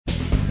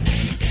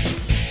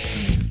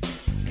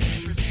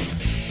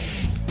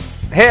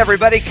Hey,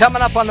 everybody,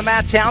 coming up on the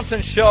Matt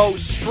Townsend Show,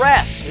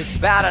 stress. It's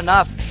bad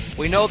enough.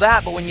 We know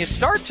that, but when you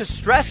start to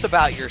stress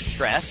about your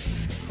stress,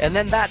 and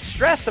then that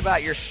stress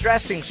about your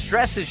stressing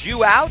stresses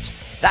you out,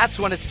 that's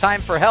when it's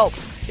time for help.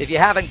 If you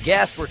haven't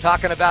guessed, we're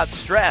talking about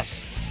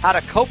stress, how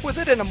to cope with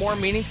it in a more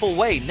meaningful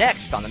way,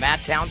 next on the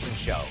Matt Townsend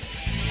Show.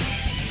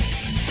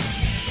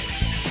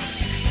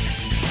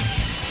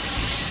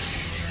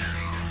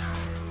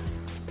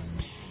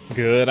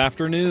 Good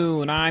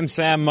afternoon, I'm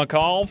Sam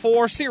McCall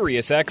for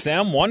Sirius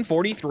XM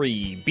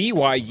 143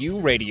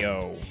 BYU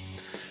Radio.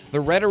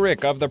 The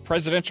rhetoric of the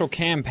presidential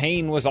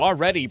campaign was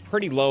already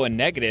pretty low and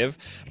negative,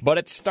 but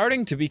it's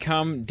starting to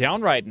become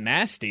downright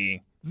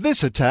nasty.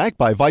 This attack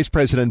by Vice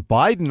President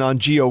Biden on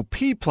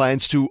GOP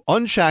plans to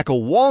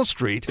unshackle Wall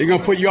Street, they're going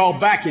to put you all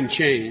back in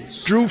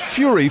chains, drew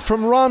fury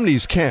from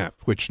Romney's camp,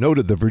 which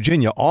noted the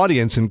Virginia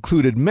audience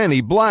included many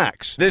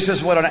blacks. This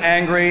is what an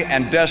angry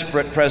and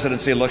desperate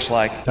presidency looks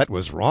like. That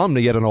was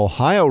Romney at an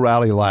Ohio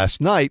rally last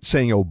night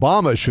saying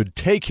Obama should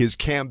take his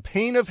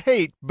campaign of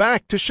hate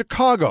back to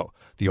Chicago.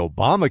 The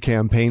Obama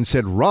campaign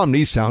said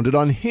Romney sounded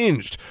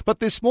unhinged. But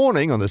this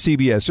morning on the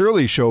CBS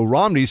Early Show,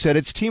 Romney said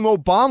it's Team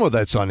Obama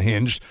that's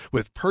unhinged,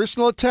 with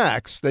personal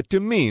attacks that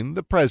demean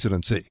the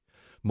presidency.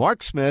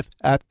 Mark Smith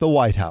at the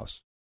White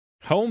House.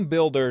 Home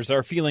builders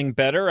are feeling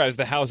better as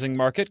the housing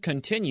market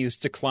continues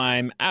to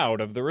climb out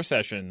of the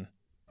recession.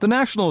 The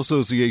National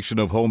Association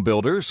of Home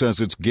Builders says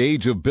its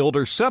gauge of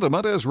builder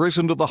sentiment has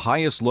risen to the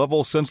highest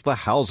level since the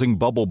housing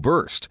bubble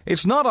burst.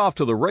 It's not off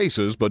to the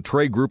races, but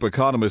trade group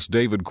economist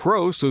David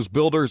Crowe says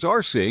builders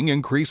are seeing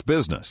increased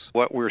business.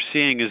 What we're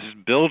seeing is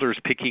builders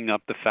picking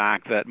up the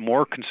fact that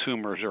more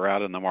consumers are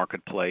out in the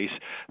marketplace.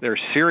 They're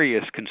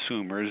serious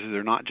consumers.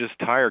 They're not just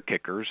tire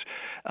kickers.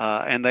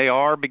 And they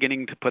are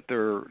beginning to put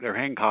their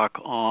Hancock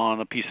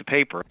on a piece of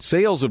paper.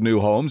 Sales of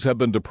new homes have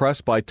been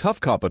depressed by tough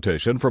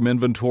competition from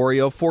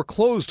inventory of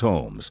foreclosed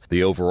homes.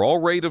 The overall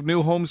rate of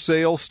new home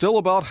sales still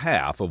about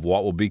half of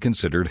what will be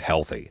considered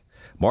healthy.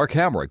 Mark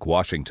Hamrick,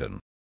 Washington.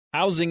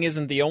 Housing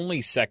isn't the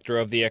only sector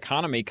of the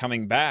economy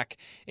coming back.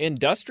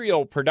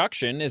 Industrial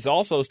production is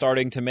also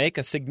starting to make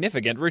a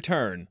significant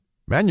return.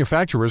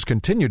 Manufacturers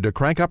continued to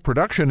crank up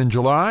production in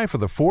July for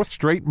the fourth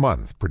straight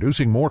month,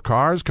 producing more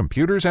cars,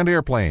 computers, and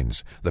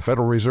airplanes. The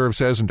Federal Reserve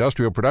says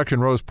industrial production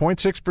rose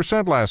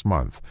 0.6% last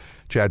month.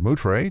 Chad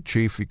Moutre,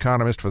 chief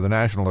economist for the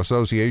National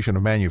Association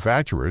of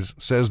Manufacturers,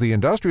 says the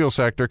industrial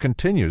sector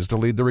continues to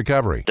lead the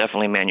recovery.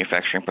 Definitely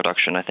manufacturing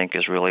production, I think,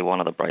 is really one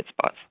of the bright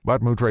spots.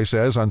 But Moutre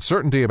says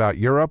uncertainty about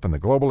Europe and the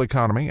global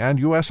economy and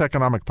U.S.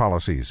 economic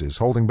policies is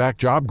holding back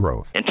job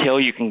growth. Until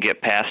you can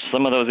get past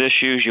some of those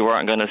issues, you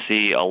aren't going to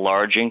see a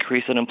large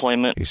increase in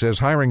employment. He says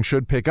hiring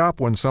should pick up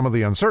when some of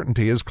the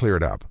uncertainty is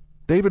cleared up.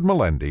 David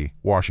Melendi,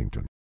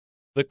 Washington.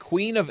 The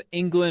Queen of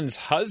England's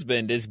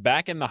husband is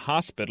back in the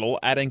hospital,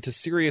 adding to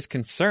serious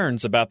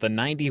concerns about the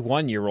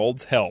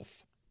 91-year-old's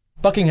health.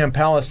 Buckingham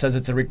Palace says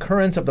it's a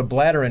recurrence of the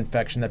bladder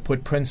infection that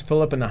put Prince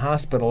Philip in the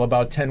hospital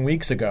about 10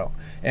 weeks ago,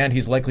 and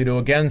he's likely to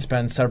again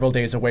spend several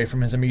days away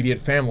from his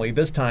immediate family,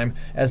 this time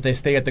as they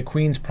stay at the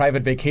Queen's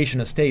private vacation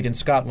estate in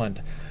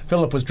Scotland.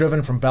 Philip was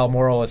driven from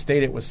Balmoral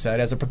Estate, it was said,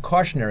 as a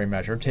precautionary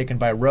measure taken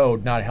by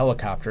road, not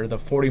helicopter, the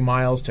 40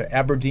 miles to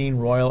Aberdeen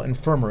Royal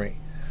Infirmary.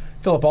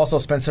 Philip also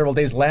spent several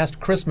days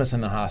last Christmas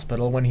in the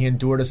hospital when he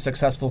endured a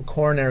successful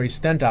coronary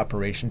stent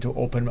operation to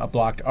open a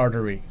blocked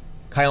artery.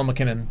 Kyle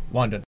McKinnon,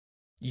 London.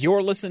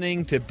 You're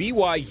listening to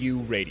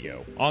BYU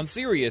Radio on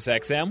Sirius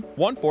XM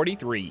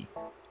 143.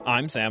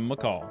 I'm Sam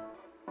McCall.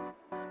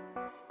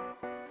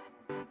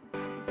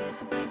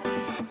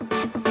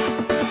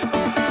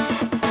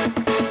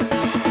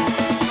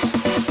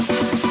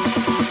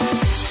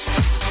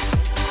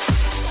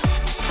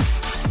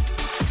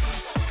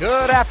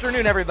 Good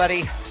afternoon,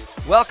 everybody.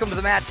 Welcome to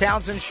the Matt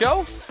Townsend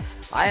Show.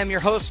 I am your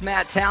host,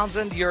 Matt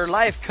Townsend, your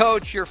life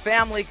coach, your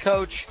family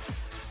coach.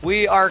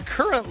 We are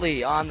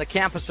currently on the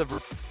campus of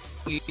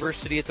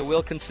University at the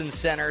Wilkinson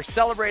Center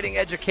celebrating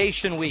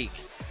Education Week,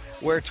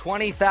 where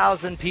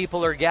 20,000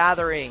 people are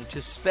gathering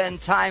to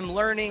spend time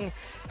learning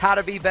how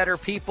to be better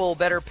people,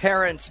 better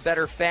parents,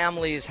 better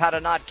families, how to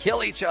not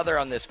kill each other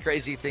on this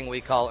crazy thing we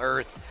call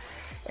Earth.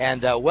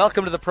 And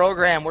welcome to the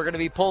program. We're going to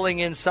be pulling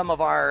in some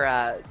of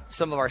our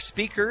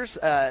speakers.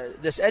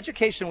 This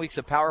Education Week's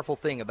a powerful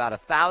thing. About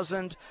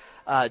 1,000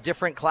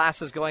 different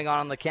classes going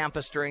on the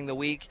campus during the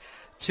week.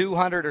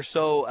 200 or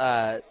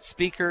so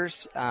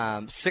speakers,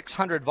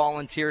 600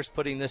 volunteers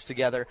putting this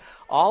together,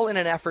 all in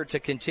an effort to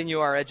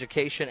continue our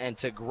education and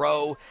to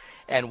grow.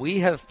 And we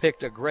have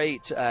picked a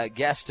great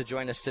guest to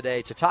join us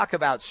today to talk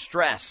about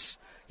stress.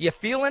 You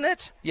feeling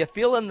it? You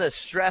feeling the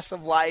stress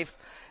of life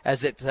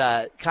as it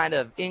kind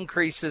of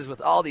increases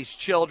with all these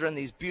children,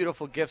 these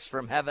beautiful gifts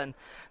from heaven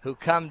who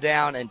come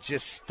down and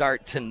just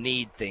start to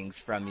need things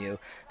from you.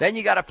 Then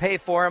you got to pay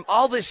for them.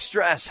 All this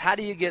stress, how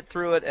do you get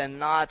through it and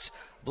not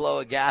blow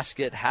a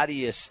gasket? How do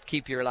you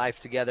keep your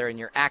life together and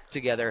your act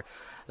together?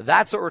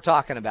 That's what we're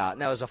talking about.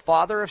 Now, as a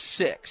father of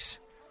 6,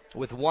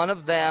 with one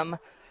of them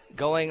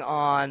going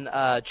on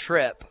a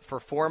trip for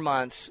 4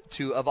 months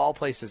to, of all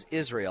places,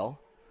 Israel,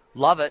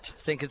 Love it.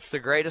 Think it's the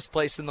greatest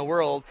place in the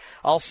world.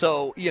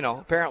 Also,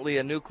 apparently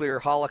a nuclear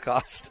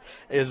holocaust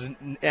is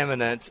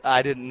imminent.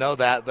 I didn't know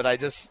that, but I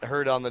just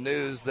heard on the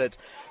news that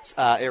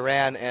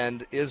Iran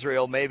and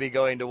Israel may be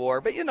going to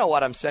war. But you know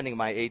what? I'm sending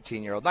my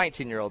 18-year-old,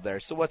 19-year-old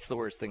there. So what's the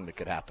worst thing that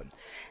could happen?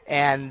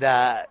 And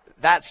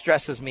that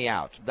stresses me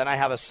out. Then I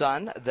have a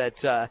son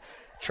that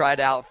tried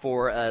out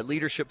for a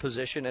leadership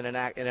position in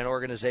an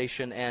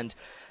organization and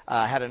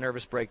had a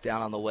nervous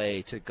breakdown on the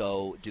way to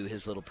go do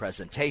his little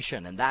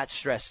presentation, and that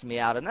stressed me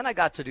out. And then I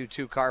got to do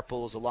 2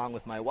 carpools along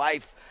with my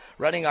wife,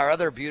 running our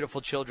other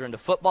beautiful children to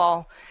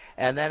football.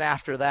 And then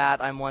after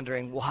that, I'm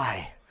wondering,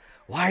 why?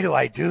 Why do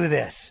I do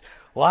this?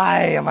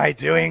 Why am I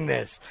doing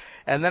this?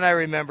 And then I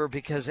remember,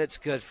 because it's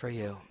good for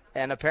you.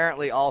 And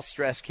apparently all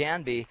stress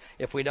can be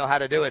if we know how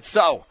to do it.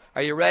 So,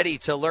 are you ready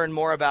to learn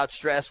more about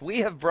stress? We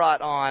have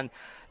brought on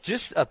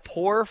just a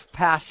poor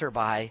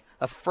passerby,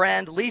 a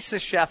friend. Lisa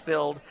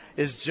Sheffield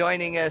is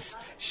joining us.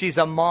 She's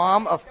a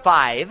mom of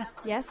 5.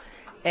 Yes.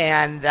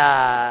 And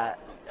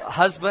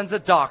husband's a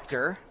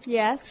doctor.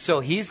 Yes. So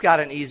he's got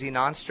an easy,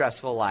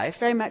 non-stressful life.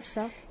 Very much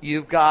so.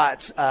 You've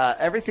got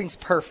everything's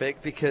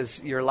perfect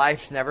because your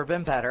life's never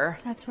been better.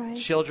 That's right.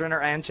 Children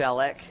are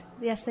angelic.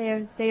 Yes, they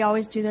are. They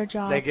always do their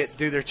jobs. They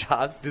do their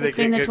jobs. Do they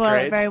clean get the good toilet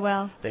grades? very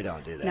well. They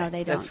don't do that. No,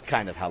 they don't. That's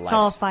kind of how life. It's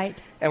all a fight.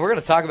 And we're going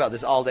to talk about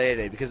this all day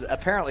today because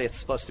apparently it's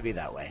supposed to be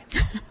that way.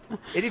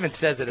 It even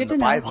says it in the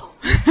Bible.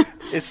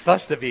 It's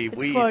supposed to be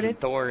weeds and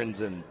thorns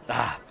and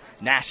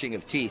gnashing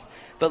of teeth.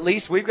 But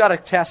Lisa, we've got a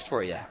test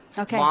for you.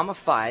 Okay. Mom of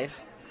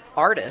 5,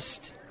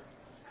 artist,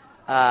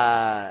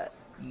 mother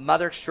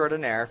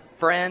extraordinaire,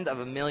 friend of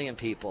a million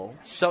people,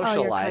 socialite.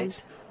 Oh, you're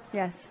kind.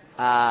 Yes.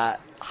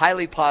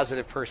 Highly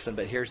positive person,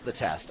 but here's the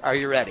test. Are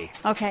you ready?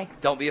 Okay.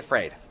 Don't be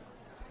afraid.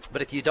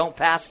 But if you don't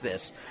pass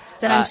this,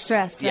 then I'm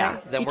stressed, yeah,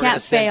 right? then you we're going to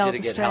send you to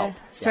the get help.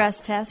 Stress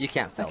test? You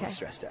can't fail the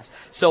stress test.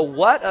 So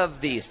what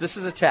of these? This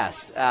is a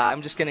test.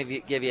 I'm just going to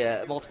give you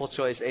a multiple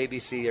choice, A, B,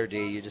 C, or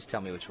D. You just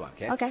tell me which one,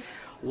 okay? Okay.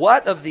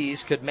 What of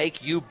these could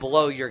make you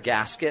blow your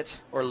gasket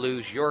or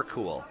lose your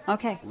cool?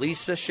 Okay.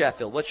 Lisa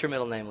Sheffield. What's your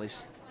middle name,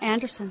 Lisa?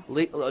 Anderson.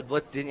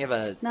 What, didn't you have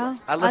a... No.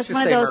 Let's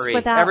just say Marie.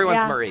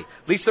 Everyone's Marie.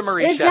 Lisa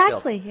Marie Sheffield.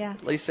 Exactly, yeah.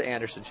 Lisa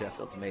Anderson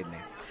Sheffield's maiden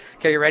name.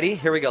 Okay, you ready?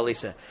 Here we go,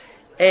 Lisa.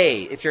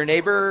 A, if your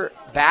neighbor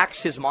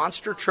backs his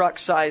monster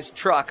truck-sized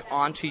truck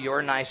onto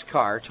your nice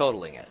car,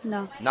 totaling it.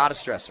 No. Not a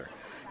stressor.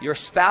 Your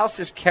spouse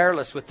is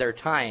careless with their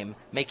time,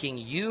 making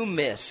you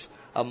miss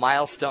a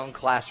milestone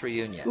class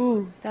reunion.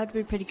 Ooh, that would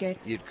be pretty good.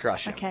 You'd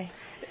crush him. Okay.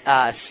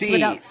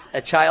 C,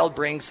 a child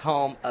brings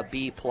home a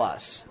B+.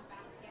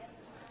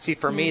 See,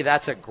 for me,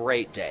 that's a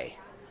great day.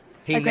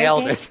 He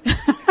nailed it.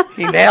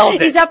 He nailed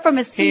it. He's up from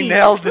a C. He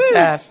nailed the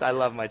test. I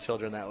love my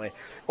children that way.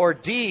 Or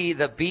D,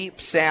 the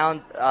beep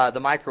sound the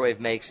microwave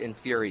makes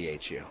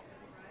infuriates you.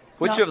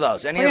 Which of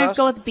those? Any of those? We're going to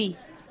go with B.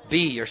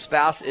 B, your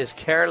spouse is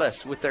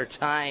careless with their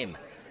time,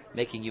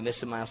 making you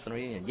miss a milestone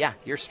reunion. Yeah,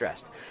 you're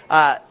stressed.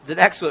 The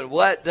next one,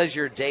 what does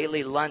your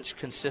daily lunch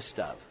consist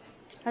of?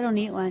 I don't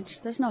eat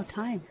lunch. There's no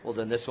time. Well,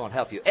 then this won't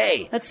help you.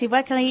 A. Let's see.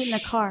 What can I eat in the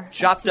car?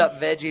 Chopped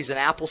up veggies and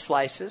apple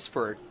slices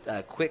for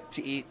quick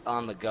to eat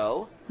on the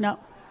go. No.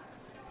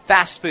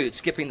 Fast food,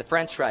 skipping the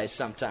French fries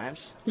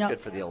sometimes. It's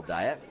good for the old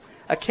diet.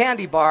 A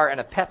candy bar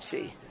and a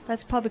Pepsi.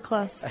 That's probably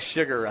close. A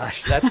sugar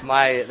rush. That's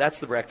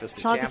the breakfast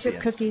of champions. Chocolate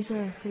chip cookies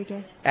are pretty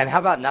good. And how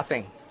about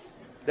nothing?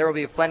 There will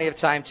be plenty of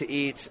time to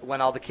eat when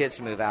all the kids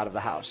move out of the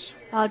house.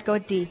 I'd go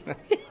with D.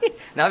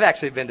 Now, I've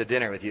actually been to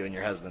dinner with you and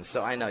your husband,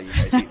 so I know you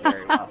guys eat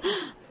very well.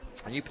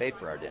 And you paid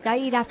for our dinner. I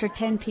eat after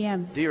 10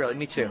 p.m. Do you really?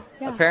 Me too.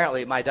 Yeah.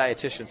 Apparently, my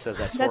dietitian says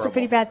that's horrible. That's a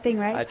pretty bad thing,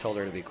 right? I told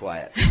her to be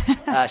quiet.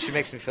 She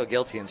makes me feel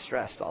guilty and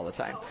stressed all the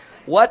time.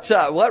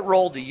 What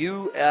role do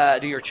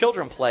your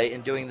children play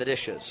in doing the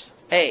dishes?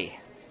 A,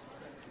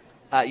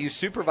 you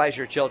supervise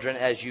your children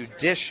as you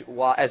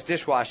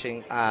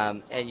dishwashing,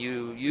 and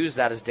you use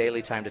that as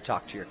daily time to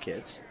talk to your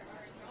kids.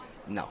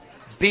 No.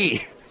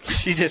 B,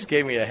 she just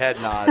gave me a head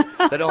nod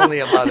that only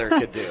a mother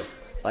could do.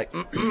 Like,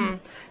 how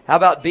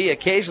about B,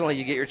 occasionally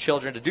you get your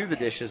children to do the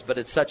dishes, but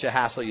it's such a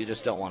hassle you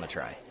just don't want to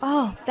try.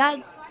 Oh,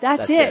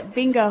 that's it.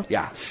 Bingo.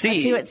 Yeah. C,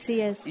 let's see what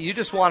C is. You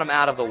just want them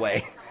out of the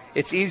way.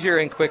 It's easier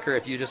and quicker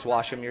if you just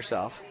wash them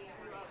yourself.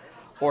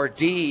 Or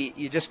D,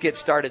 you just get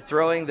started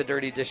throwing the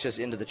dirty dishes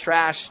into the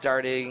trash,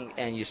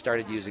 and you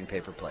started using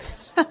paper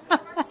plates.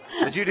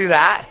 Did you do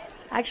that?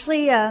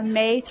 Actually,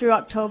 May through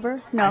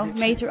October. No,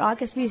 May through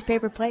August, we use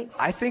paper plates.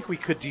 I think we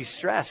could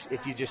de-stress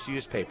if you just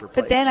use paper plates.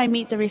 But then I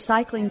meet the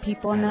recycling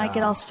people, and then I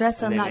get all stressed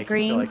that I'm not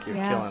green. You feel like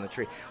you're killing a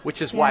tree.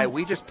 Which is why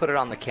we just put it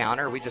on the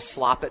counter. We just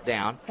slop it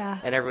down,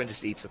 and everyone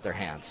just eats with their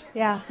hands.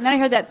 Yeah. And then I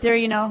heard that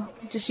theory,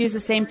 just use the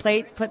same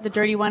plate, put the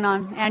dirty one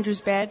on Andrew's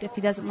bed if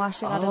he doesn't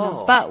wash it. I don't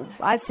know. But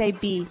I'd say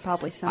B,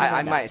 probably something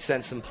I might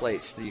send some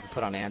plates that you can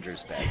put on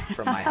Andrew's bed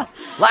from my house.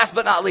 Last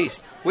but not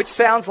least, which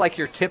sounds like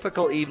your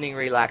typical evening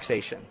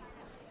relaxation?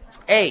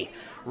 A,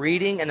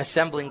 reading and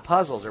assembling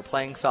puzzles or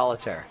playing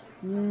solitaire.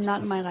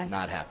 Not in my life.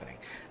 Not happening.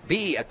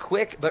 B, a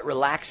quick but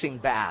relaxing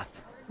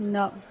bath.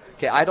 No.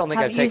 Okay, I don't think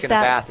I've taken a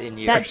bath in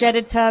years. That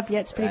jetted tub, yeah,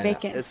 it's pretty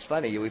vacant. It's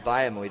funny. We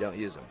buy them and we don't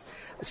use them.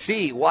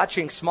 C,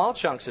 watching small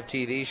chunks of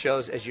TV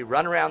shows as you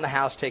run around the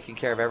house taking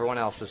care of everyone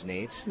else's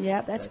needs.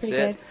 Yeah, that's pretty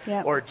good.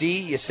 Yep. Or D,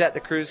 you set the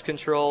cruise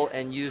control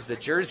and use the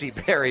Jersey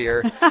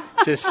barrier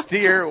to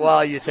steer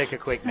while you take a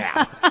quick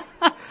nap.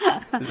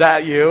 Is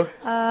that you?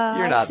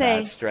 You're not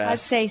that stressed. I'd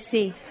say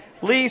C.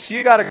 Lise,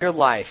 you got a good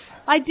life.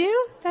 I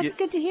do? That's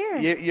good to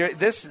hear.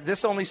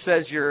 This only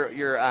says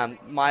you're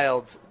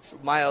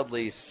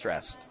mildly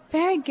stressed.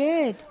 Very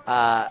good.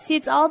 See,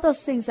 it's all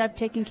those things I've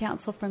taken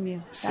counsel from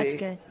you. That's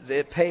good.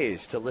 It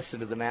pays to listen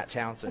to the Matt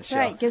Townsend Show.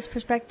 That's right. Gives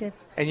perspective.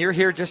 And you're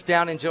here just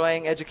down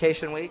enjoying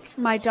Education Week?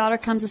 My daughter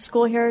comes to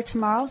school here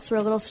tomorrow, so we're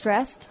a little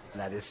stressed.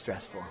 That is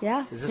stressful.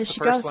 Yeah. Is this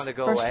the first one to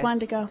go away? First one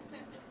to go.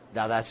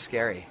 Now that's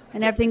scary.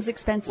 And everything's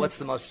expensive. What's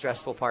the most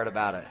stressful part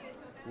about it?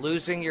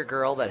 Losing your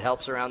girl that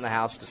helps around the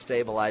house to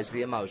stabilize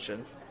the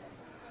emotion,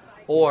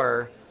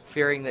 or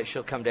fearing that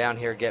she'll come down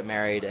here, get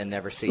married, and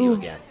never see you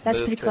again? That's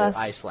Move pretty to close.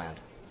 Iceland.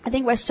 I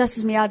think what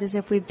stresses me out is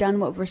if we've done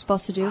what we're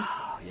supposed to do.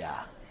 Oh,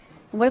 yeah.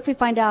 And what if we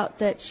find out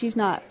that she's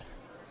not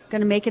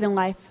going to make it in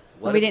life?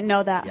 We didn't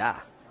know that. Yeah.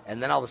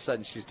 And then all of a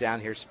sudden she's down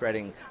here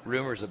spreading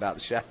rumors about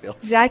the Sheffields.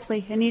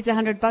 Exactly. And needs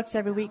 $100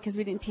 every week because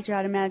we didn't teach her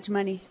how to manage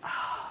money.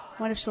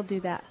 What if she'll do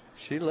that?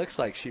 She looks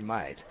like she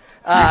might.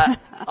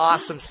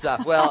 Awesome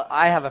stuff. Well,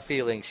 I have a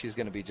feeling she's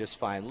going to be just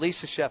fine.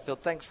 Lisa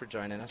Sheffield, thanks for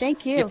joining us.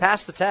 Thank you. You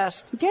passed the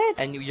test. Good.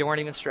 And you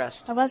weren't even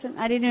stressed. I wasn't.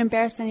 I didn't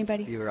embarrass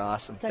anybody. You were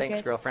awesome. It's Thanks,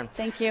 good. girlfriend.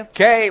 Thank you.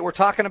 Okay, we're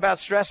talking about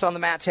stress on the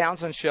Matt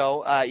Townsend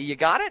Show. You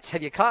got it?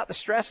 Have you caught the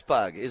stress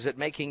bug? Is it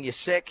making you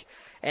sick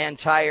and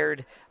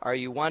tired? Are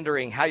you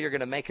wondering how you're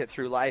going to make it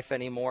through life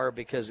anymore?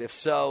 Because if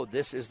so,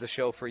 this is the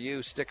show for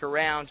you. Stick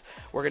around.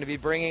 We're going to be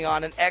bringing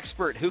on an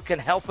expert who can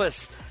help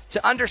us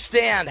to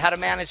understand how to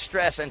manage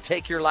stress and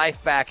take your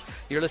life back.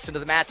 You're listening to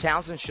the Matt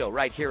Townsend Show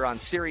right here on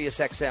Sirius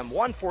XM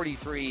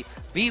 143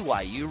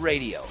 BYU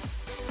Radio.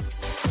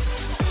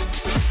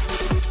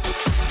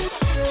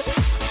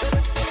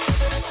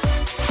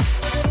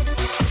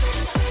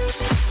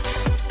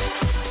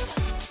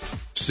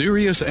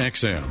 Sirius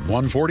XM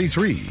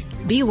 143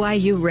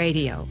 BYU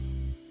Radio.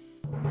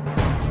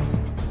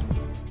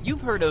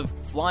 You've heard of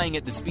flying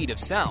at the speed of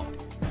sound,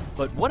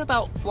 but what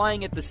about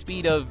flying at the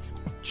speed of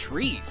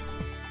trees?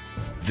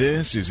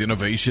 This is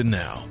Innovation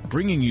Now,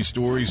 bringing you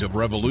stories of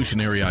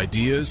revolutionary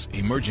ideas,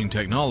 emerging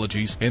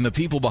technologies, and the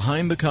people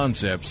behind the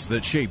concepts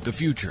that shape the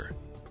future.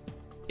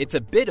 It's a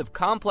bit of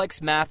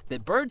complex math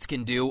that birds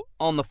can do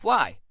on the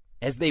fly.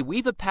 As they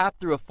weave a path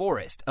through a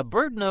forest, a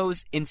bird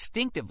knows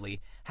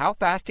instinctively how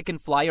fast it can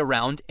fly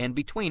around and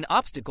between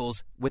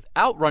obstacles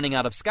without running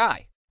out of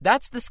sky.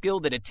 That's the skill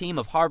that a team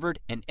of Harvard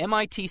and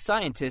MIT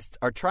scientists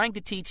are trying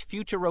to teach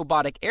future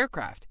robotic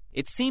aircraft.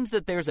 It seems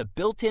that there's a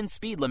built-in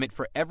speed limit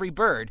for every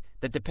bird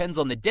that depends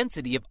on the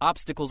density of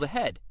obstacles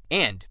ahead.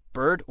 And,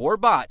 bird or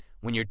bot,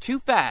 when you're too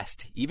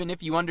fast, even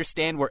if you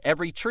understand where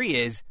every tree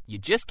is, you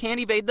just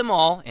can't evade them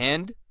all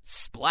and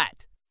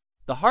splat.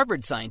 The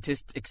Harvard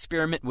scientists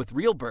experiment with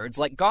real birds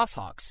like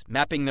goshawks,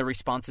 mapping their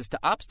responses to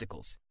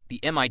obstacles.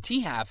 The MIT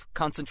half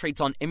concentrates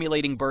on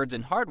emulating birds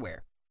in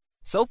hardware.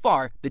 So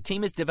far, the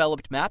team has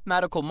developed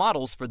mathematical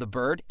models for the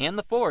bird and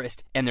the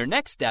forest, and their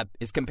next step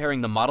is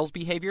comparing the model's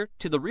behavior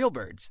to the real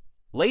birds.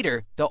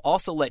 Later, they'll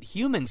also let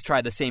humans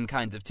try the same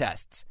kinds of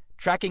tests,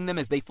 tracking them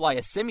as they fly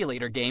a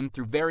simulator game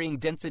through varying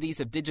densities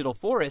of digital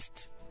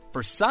forests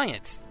for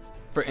science.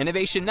 For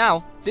Innovation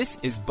Now, this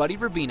is Buddy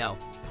Rubino.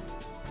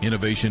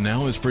 Innovation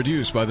Now is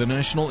produced by the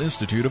National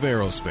Institute of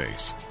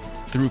Aerospace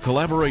through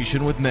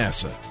collaboration with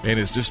NASA and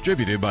is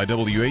distributed by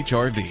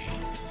WHRV.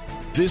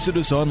 Visit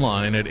us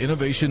online at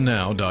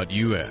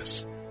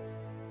innovationnow.us.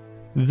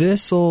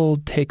 This'll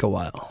take a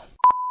while.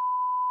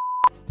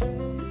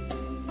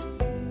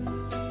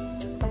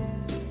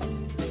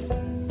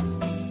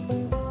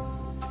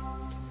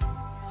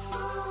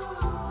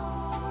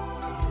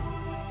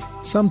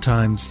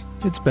 Sometimes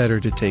it's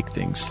better to take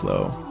things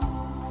slow.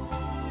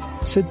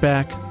 Sit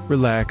back,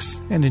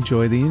 relax, and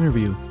enjoy the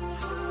interview.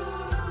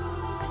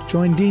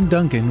 Join Dean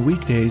Duncan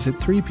weekdays at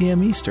 3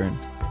 p.m. Eastern,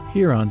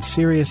 here on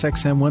Sirius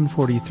XM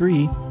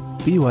 143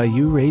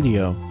 BYU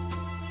Radio.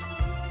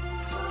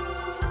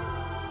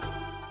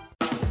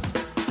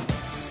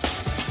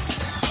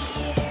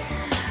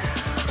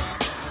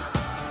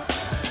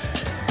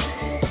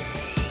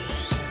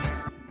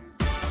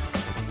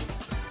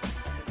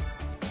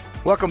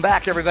 Welcome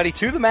back, everybody,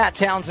 to the Matt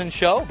Townsend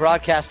Show,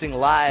 broadcasting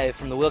live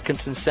from the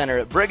Wilkinson Center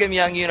at Brigham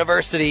Young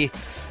University,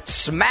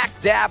 smack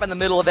dab in the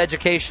middle of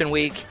Education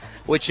Week,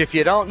 which, if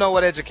you don't know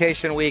what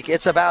Education Week,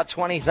 it's about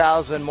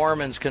 20,000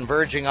 Mormons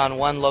converging on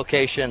one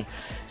location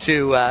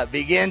to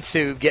begin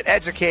to get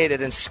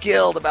educated and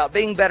skilled about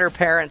being better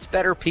parents,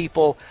 better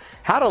people,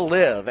 how to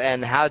live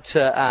and how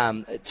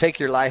to take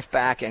your life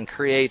back and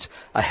create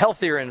a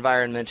healthier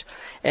environment.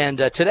 And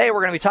today we're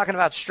going to be talking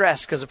about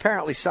stress, because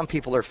apparently some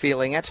people are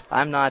feeling it.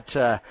 I'm not,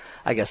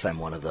 I guess I'm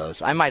one of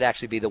those. I might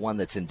actually be the one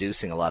that's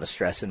inducing a lot of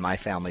stress in my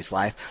family's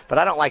life, but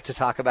I don't like to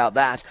talk about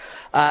that.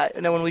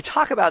 Now, when we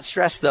talk about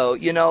stress, though,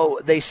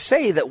 they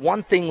say that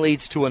one thing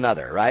leads to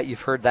another, right?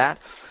 You've heard that.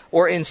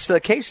 Or in the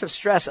case of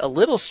stress, a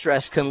little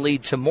stress can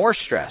lead to more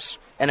stress.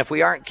 And if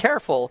we aren't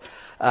careful,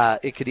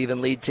 it could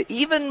even lead to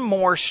even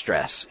more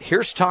stress.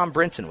 Here's Tom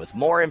Brinton with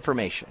more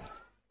information.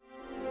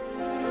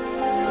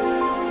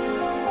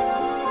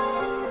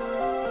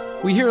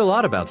 We hear a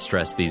lot about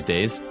stress these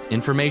days.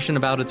 Information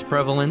about its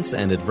prevalence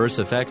and adverse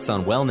effects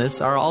on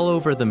wellness are all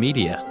over the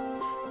media.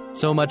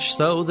 So much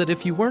so that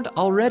if you weren't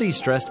already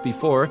stressed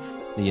before,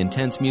 the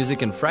intense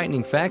music and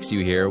frightening facts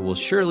you hear will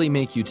surely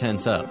make you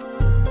tense up.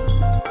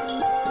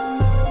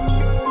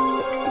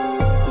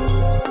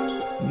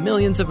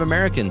 Millions of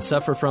Americans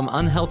suffer from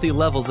unhealthy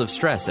levels of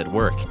stress at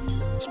work.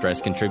 Stress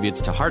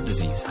contributes to heart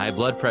disease, high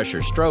blood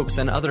pressure, strokes,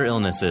 and other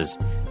illnesses.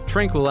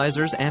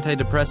 Tranquilizers,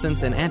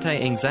 antidepressants, and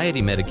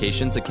anti-anxiety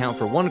medications account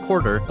for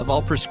 1/4 of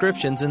all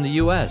prescriptions in the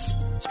U.S.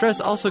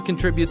 Stress also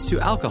contributes to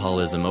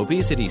alcoholism,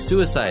 obesity,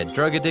 suicide,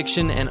 drug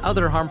addiction, and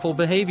other harmful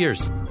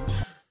behaviors.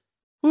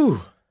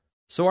 Whew.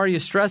 So are you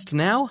stressed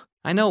now?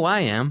 I know I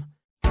am.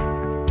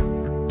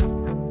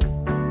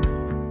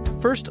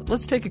 First,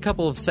 let's take a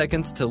couple of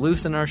seconds to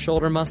loosen our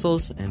shoulder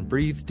muscles and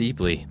breathe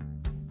deeply.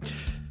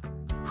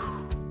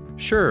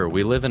 Sure,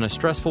 we live in a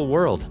stressful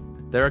world.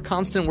 There are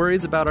constant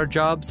worries about our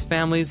jobs,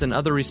 families, and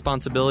other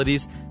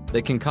responsibilities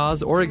that can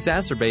cause or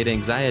exacerbate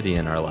anxiety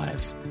in our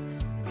lives.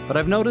 But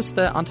I've noticed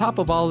that on top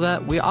of all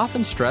that, we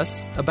often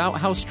stress about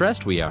how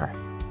stressed we are.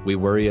 We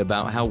worry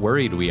about how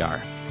worried we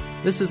are.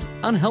 This is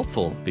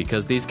unhelpful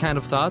because these kind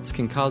of thoughts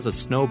can cause a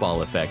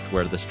snowball effect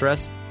where the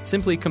stress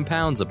simply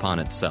compounds upon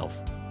itself.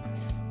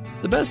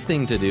 The best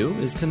thing to do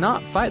is to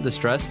not fight the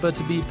stress, but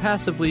to be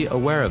passively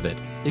aware of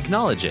it,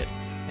 acknowledge it,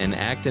 and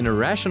act in a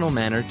rational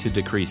manner to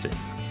decrease it.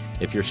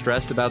 If you're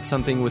stressed about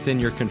something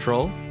within your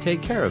control,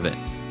 take care of it.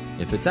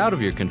 If it's out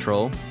of your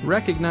control,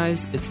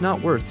 recognize it's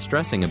not worth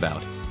stressing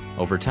about.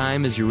 Over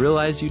time, as you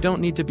realize you don't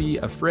need to be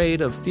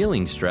afraid of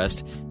feeling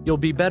stressed, you'll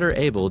be better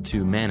able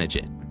to manage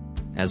it.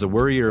 As a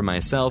worrier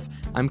myself,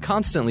 I'm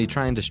constantly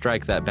trying to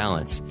strike that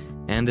balance,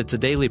 and it's a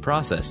daily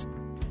process.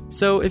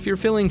 So if you're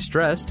feeling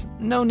stressed,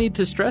 no need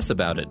to stress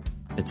about it.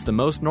 It's the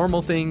most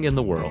normal thing in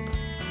the world.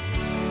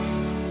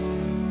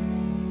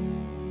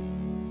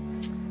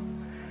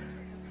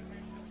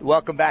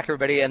 Welcome back,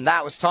 everybody. And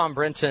that was Tom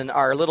Brinton,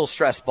 our little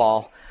stress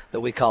ball that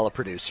we call a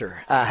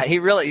producer.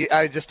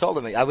 I just told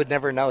him I would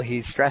never know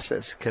he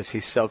stresses because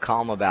he's so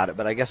calm about it.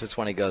 But I guess it's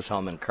when he goes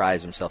home and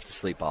cries himself to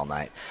sleep all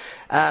night.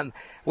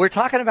 We're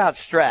talking about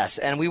stress,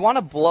 and we want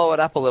to blow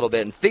it up a little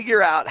bit and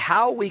figure out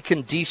how we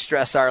can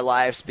de-stress our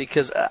lives,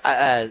 because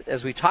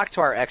as we talk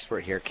to our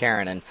expert here,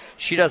 Karen, and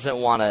she doesn't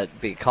want to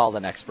be called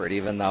an expert,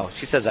 even though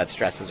she says that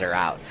stresses her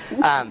out.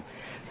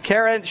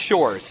 Karen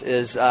Shores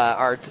is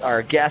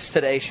our guest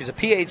today. She's a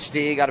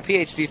PhD, got a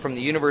PhD from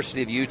the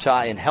University of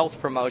Utah in health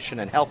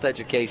promotion and health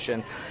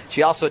education.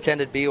 She also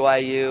attended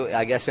BYU,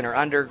 I guess, in her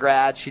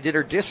undergrad. She did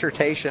her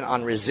dissertation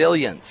on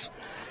resilience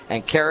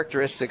and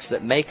characteristics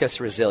that make us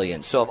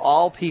resilient. So of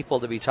all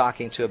people to be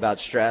talking to about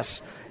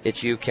stress,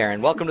 it's you,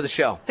 Karen. Welcome to the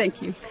show.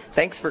 Thank you.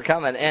 Thanks for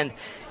coming. And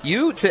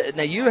you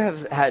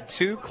have had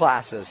two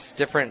classes,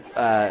 different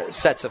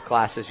sets of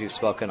classes you've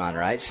spoken on,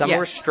 right? Some Yes.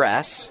 were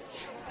stress.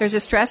 There's a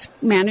stress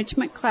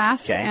management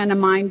class and a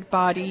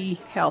mind-body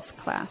health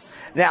class.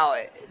 Now,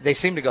 they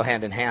seem to go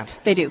hand in hand.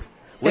 They do.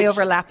 They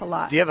overlap a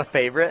lot. Do you have a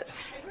favorite?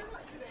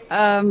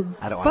 I don't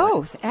want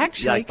both,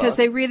 actually, because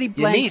they really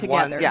blend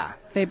together. One, yeah.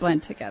 They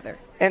blend together.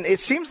 And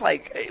it seems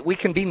like we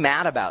can be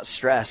mad about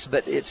stress,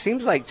 but it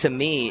seems like, to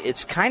me,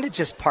 it's kind of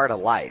just part of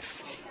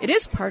life. It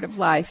is part of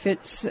life.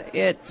 It's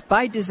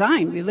by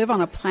design. We live on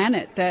a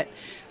planet that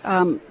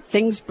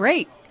things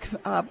break.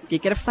 You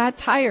get a flat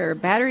tire,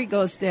 battery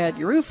goes dead,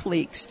 your roof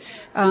leaks.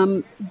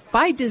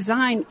 By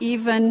design,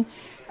 even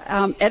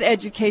at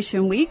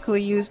Education Week,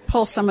 we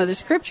pull some of the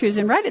scriptures,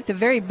 and right at the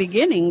very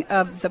beginning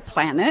of the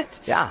planet,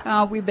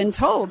 we've been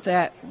told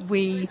that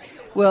we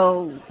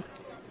will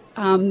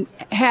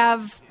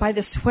have, by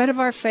the sweat of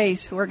our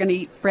face, we're going to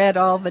eat bread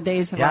all the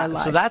days of our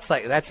life. So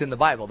that's in the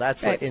Bible.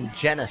 That's like in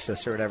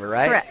Genesis or whatever,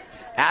 right?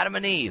 Correct. Adam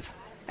and Eve.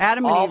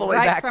 Adam and all Eve, the way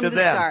right back from to the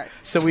them. start.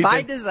 So we've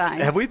by been, design.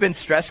 Have we been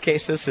stress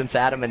cases since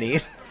Adam and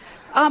Eve?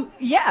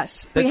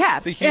 Yes, we That's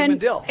have. the human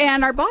deal.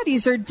 And our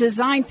bodies are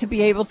designed to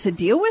be able to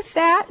deal with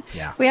that.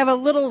 Yeah. We have a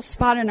little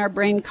spot in our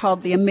brain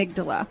called the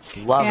amygdala.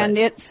 Love and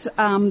it. it's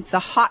the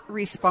hot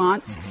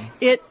response.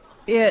 Mm-hmm.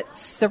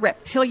 It's the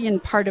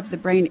reptilian part of the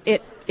brain.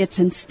 It's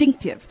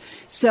instinctive.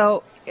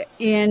 So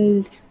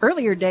in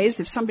earlier days,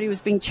 if somebody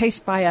was being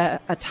chased by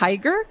a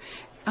tiger,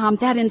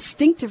 that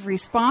instinctive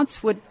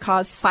response would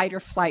cause fight or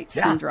flight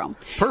syndrome.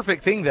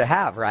 Perfect thing to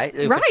have, right?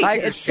 If right. a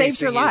tiger's It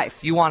saves your chasing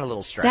life. You want a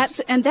little stress.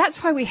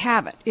 That's why we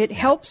have it. It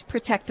helps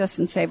protect us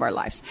and save our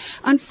lives.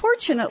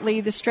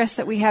 Unfortunately, the stress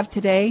that we have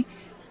today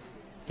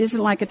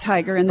isn't like a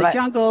tiger in the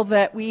jungle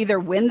that we either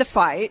win the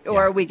fight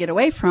or we get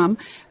away from.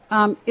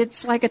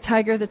 It's like a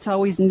tiger that's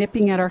always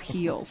nipping at our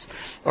heels.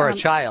 Or a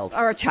child.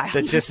 Or a child.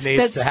 That just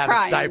needs to have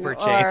its diaper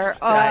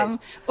changed.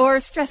 Or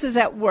stresses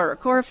at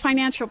work or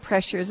financial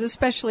pressures,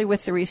 especially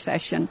with the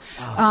recession.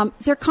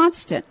 They're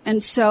constant.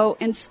 And so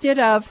instead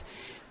of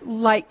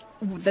like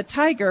the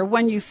tiger,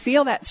 when you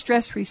feel that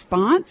stress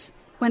response,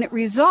 when it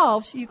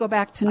resolves, you go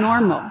back to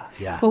normal.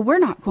 Well, we're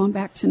not going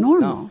back to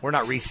normal. No, we're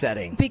not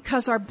resetting.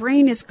 Because our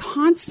brain is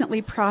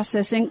constantly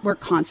processing. We're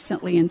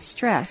constantly in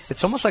stress.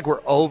 It's almost like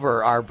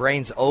our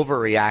brain's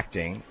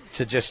overreacting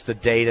to just the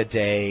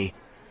day-to-day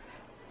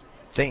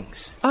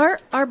things.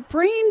 Our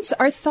brains,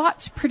 our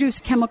thoughts produce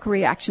chemical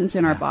reactions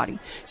in our body.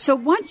 So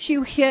once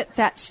you hit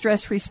that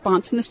stress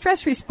response, and the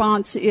stress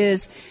response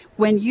is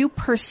when you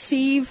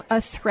perceive a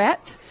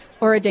threat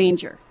or a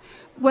danger.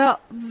 Well,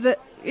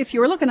 if you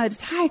were looking at a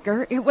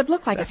tiger, it would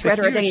look like a threat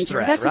or a danger.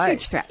 Threat, That's a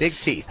huge threat. Big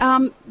teeth.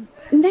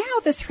 Now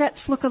the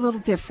threats look a little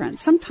different.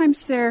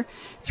 Sometimes they're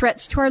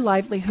threats to our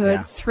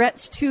livelihood,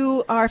 threats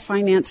to our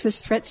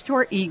finances, threats to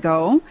our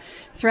ego,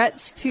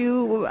 threats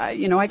to,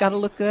 I got to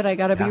look good, I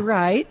got to be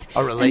right.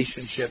 A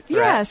relationship threat.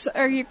 Yes,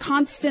 or you're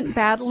constant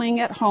battling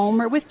at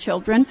home or with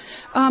children.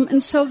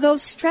 And so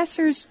those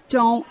stressors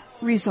don't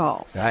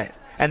resolve. Right.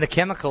 And the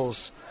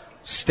chemicals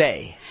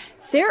stay.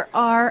 There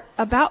are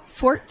about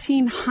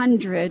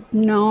 1,400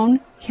 known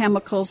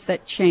chemicals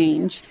that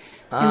change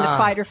in the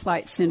fight or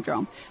flight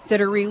syndrome that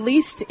are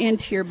released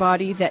into your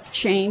body that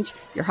change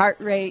your heart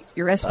rate,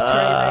 your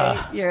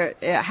respiratory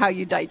rate, how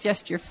you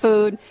digest your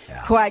food,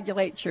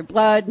 coagulate your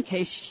blood in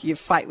case you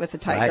fight with a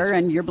tiger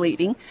and you're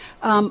bleeding.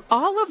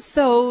 All of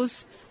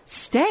those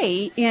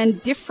stay in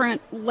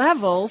different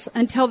levels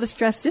until the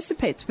stress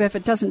dissipates. But if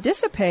it doesn't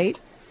dissipate,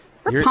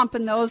 we're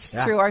pumping those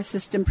through our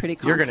system pretty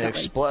constantly. You're going to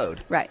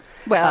explode. Right.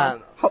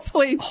 Well,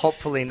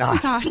 hopefully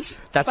not.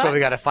 That's why we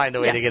got to find a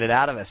way to get it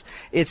out of us.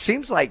 It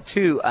seems like,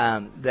 too,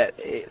 that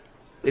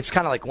it's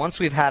kind of like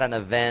once we've had an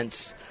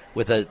event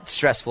with a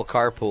stressful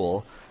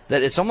carpool,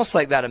 that it's almost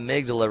like that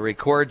amygdala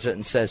records it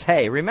and says,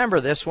 hey,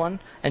 remember this one?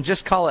 And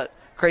just call it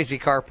crazy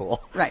carpool.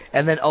 Right.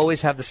 And then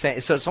always have the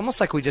same. So it's almost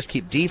like we just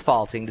keep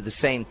defaulting to the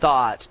same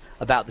thought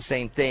about the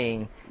same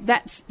thing.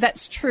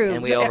 That's true.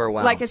 And we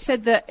overwhelm. Like I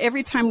said,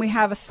 every time we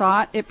have a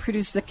thought, it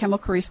produces a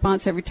chemical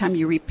response. Every time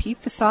you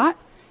repeat the thought,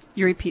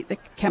 you repeat the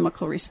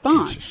chemical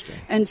response.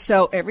 And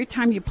so every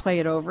time you play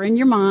it over in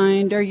your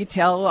mind or you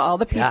tell all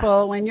the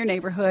people in your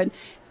neighborhood,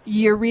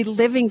 you're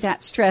reliving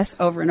that stress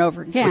over and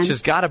over again. Which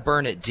has got to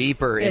burn it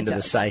deeper into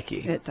the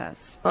psyche. It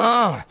does.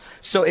 Oh,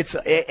 so it's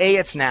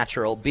it's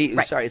natural.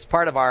 It's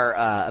part of our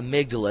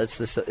amygdala.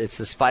 It's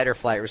this fight or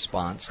flight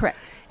response. Correct.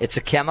 It's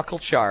a chemical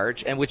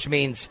charge, and which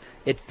means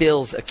it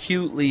feels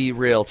acutely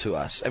real to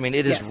us. I mean,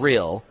 it is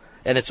real,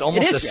 and it's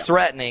almost as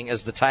threatening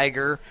as the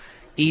tiger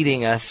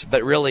eating us.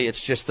 But really, it's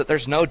just that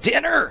there's no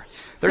dinner.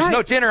 There's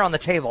no dinner on the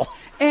table.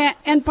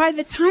 And by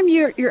the time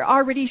you're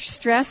already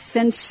stressed,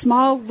 then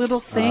small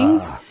little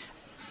things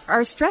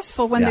are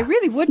stressful when they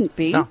really wouldn't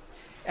be. No.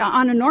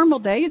 On a normal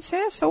day, you'd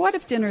say, so what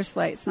if dinner's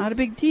late? It's not a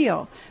big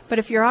deal. But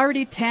if you're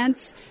already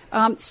tense,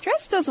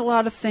 stress does a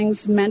lot of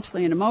things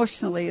mentally and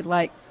emotionally,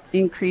 like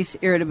increase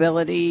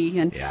irritability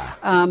and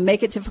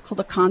make it difficult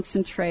to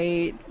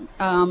concentrate,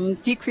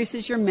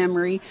 decreases your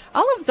memory.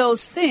 All of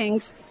those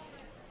things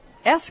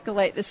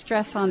escalate the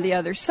stress on the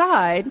other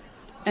side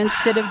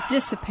instead of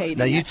dissipating.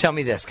 Now, you tell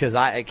me this, because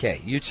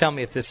you tell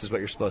me if this is what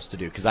you're supposed to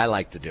do, because I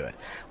like to do it.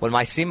 When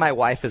I see my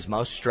wife is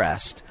most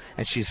stressed,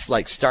 and she's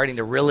like starting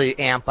to really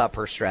amp up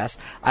her stress,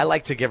 I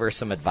like to give her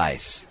some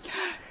advice.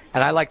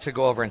 And I like to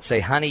go over and say,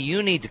 honey,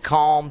 you need to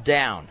calm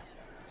down.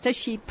 Does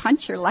she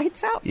punch your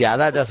lights out? Yeah,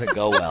 that doesn't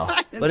go well.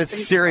 But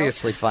it's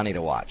seriously funny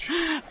to watch.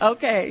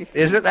 Okay.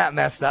 Isn't that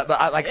messed up?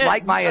 But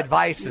like my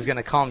advice is going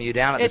to calm you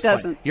down at this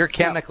doesn't. point. You're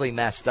chemically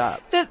messed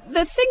up.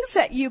 The things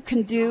that you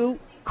can do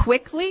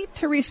quickly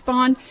to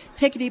respond,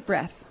 take a deep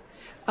breath.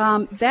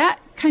 That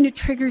kind of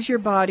triggers your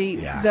body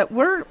that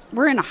we're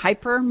in a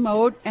hyper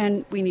mode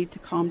and we need to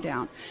calm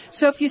down.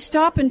 So if you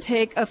stop and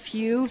take a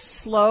few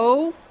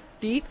slow,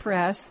 deep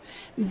breaths,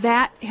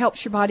 that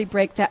helps your body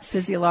break that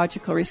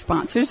physiological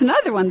response. There's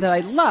another one that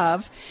I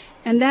love,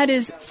 and that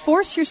is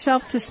force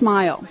yourself to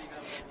smile.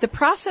 The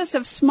process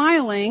of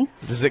smiling...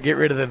 Does it get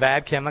rid of the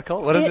bad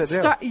chemical? What does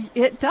it do?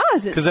 It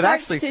does. It starts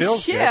actually to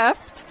feels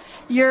shift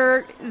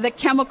the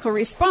chemical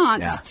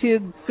response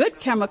to good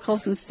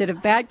chemicals instead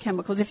of bad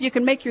chemicals. If you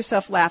can make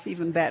yourself laugh,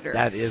 even better.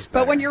 That is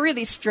better. But when you're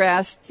really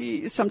stressed,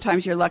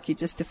 sometimes you're lucky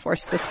just to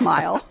force the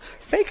smile.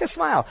 Fake a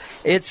smile.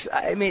 It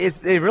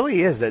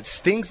really is. It's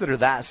things that are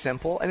that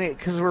simple. I mean,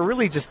 because we're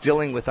really just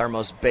dealing with our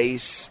most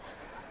base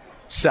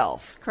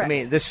self. Correct. I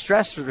mean, the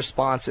stress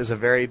response is a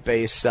very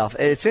base self.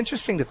 It's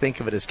interesting to think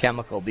of it as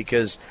chemical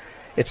because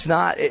it's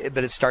not,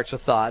 but it starts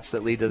with thoughts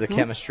that lead to the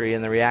chemistry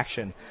and the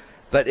reaction.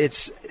 But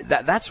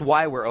that's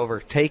why we're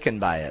overtaken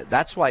by it.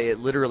 That's why it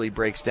literally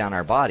breaks down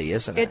our body,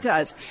 isn't it? It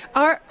does.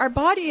 Our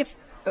body,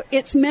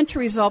 it's meant to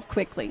resolve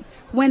quickly.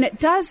 When it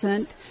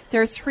doesn't,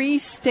 there are 3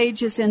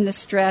 stages in the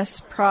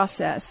stress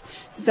process.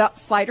 The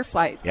fight or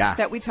flight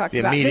that we talked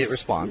about. The immediate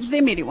response. The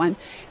immediate one.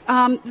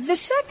 The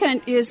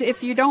second is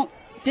if you don't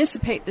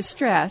dissipate the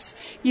stress,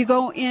 you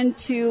go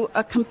into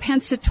a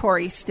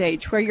compensatory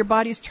stage where your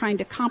body's trying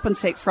to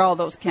compensate for all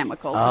those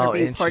chemicals that are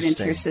being poured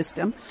into your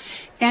system.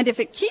 And if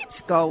it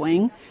keeps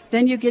going,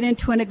 then you get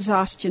into an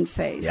exhaustion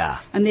phase. Yeah.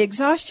 And the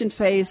exhaustion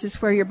phase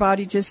is where your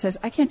body just says,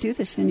 I can't do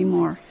this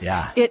anymore.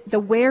 Yeah. The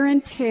wear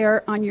and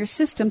tear on your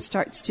system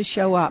starts to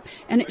show up.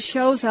 And it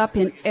shows up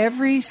in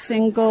every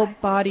single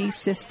body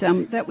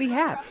system that we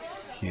have.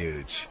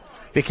 Huge.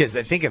 Because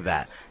think of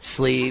that.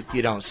 Sleep,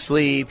 you don't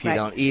sleep, you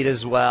don't eat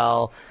as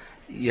well.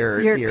 Your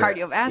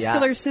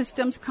cardiovascular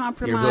system's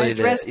compromised,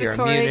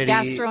 respiratory,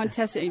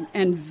 gastrointestinal,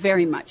 and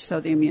very much so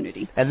the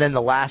immunity. And then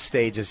the last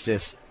stage is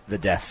just the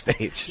death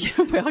stage.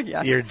 Well,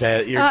 yes. You're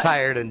dead. You're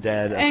tired and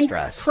dead of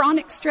stress.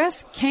 Chronic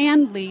stress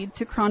can lead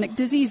to chronic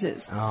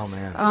diseases. Oh,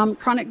 man.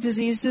 Chronic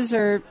diseases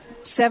are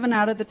 7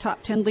 out of the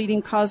top 10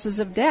 leading causes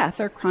of death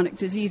are chronic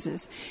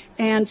diseases.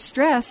 And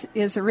stress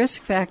is a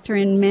risk factor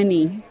in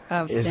many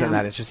of them. Isn't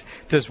that interesting?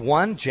 Does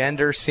one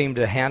gender seem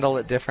to handle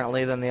it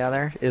differently than the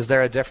other? Is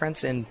there a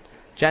difference in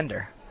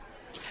gender?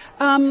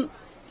 When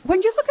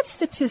you look at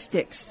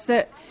statistics,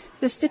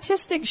 the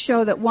statistics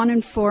show that 1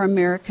 in 4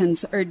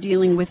 Americans are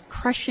dealing with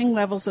crushing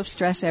levels of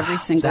stress every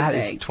single day.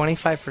 That is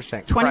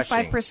 25%.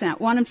 25%,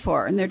 1 in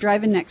 4, and they're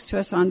driving next to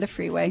us on the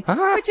freeway,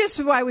 which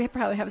is why we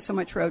probably have so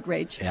much road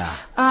rage. Yeah.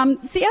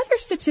 The other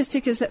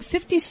statistic is that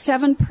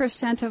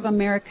 57% of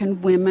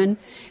American women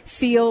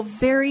feel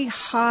very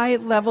high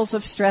levels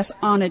of stress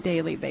on a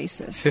daily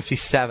basis.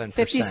 57%.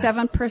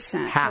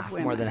 57%. Half, of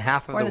women. more than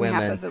half of more the than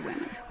women. Half of the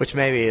women. Which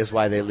maybe is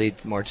why they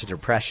lead more to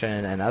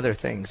depression and other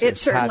things. It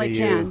certainly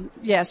can.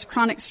 Yes,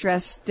 chronic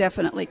stress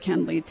definitely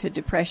can lead to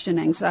depression,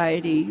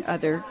 anxiety,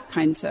 other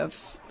kinds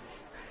of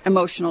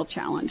emotional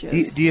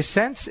challenges. Do you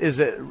sense is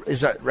it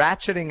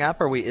ratcheting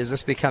up? Is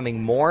this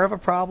becoming more of a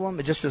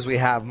problem? Just as we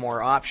have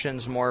more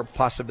options, more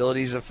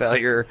possibilities of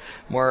failure,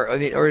 or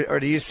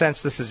do you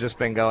sense this has just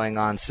been going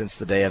on since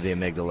the day of the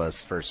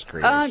amygdala's first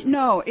creation?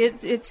 No,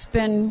 it's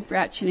been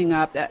ratcheting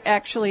up.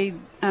 Actually,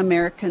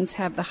 Americans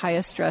have the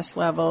highest stress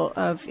level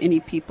of any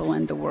people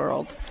in the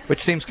world. Which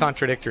seems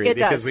contradictory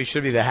because we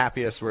should be the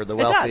happiest, we're the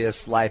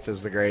wealthiest, life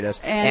is the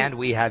greatest, and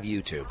we have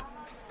YouTube.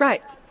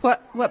 Right.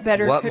 What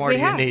better what could more we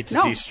do have? you need to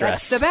no,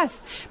 de-stress? That's the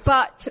best.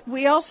 But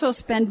we also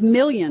spend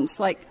millions,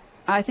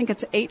 I think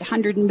it's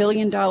 $800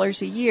 million a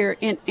year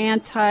in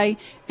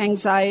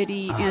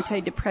anti-anxiety,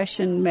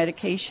 anti-depression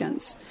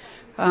medications.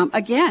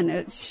 Again,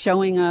 it's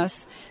showing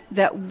us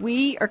that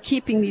we are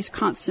keeping these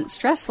constant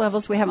stress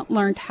levels. We haven't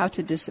learned how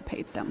to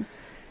dissipate them.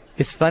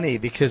 It's funny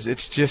because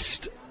it's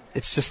just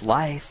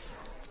life.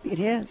 It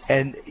is.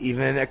 And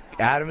even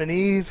Adam and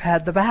Eve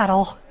had the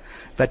battle.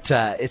 But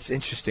it's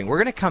interesting. We're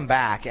going to come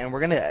back, and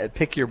we're going to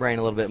pick your brain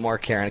a little bit more,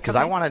 Karen, because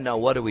I want to know,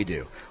 what do we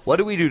do? What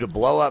do we do to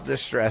blow up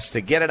this stress, to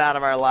get it out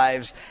of our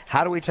lives?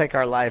 How do we take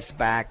our lives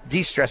back?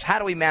 De-stress. How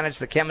do we manage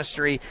the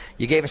chemistry?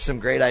 You gave us some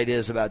great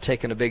ideas about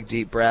taking a big,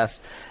 deep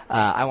breath.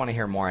 I want to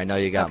hear more. I know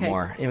you got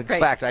more. In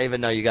fact, I even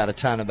know you got a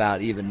ton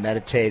about even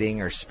meditating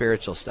or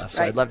spiritual stuff.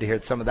 So I'd love to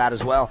hear some of that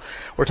as well.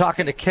 We're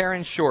talking to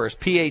Karen Shores,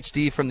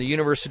 Ph.D. from the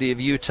University of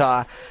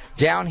Utah,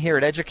 down here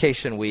at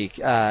Education Week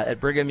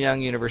at Brigham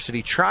Young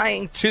University,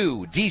 trying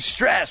to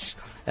de-stress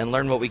and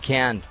learn what we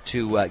can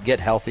to get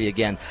healthy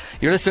again.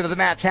 You're listening to the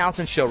Matt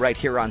Townsend Show right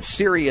here on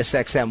Sirius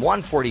XM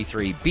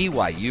 143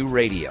 BYU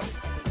Radio.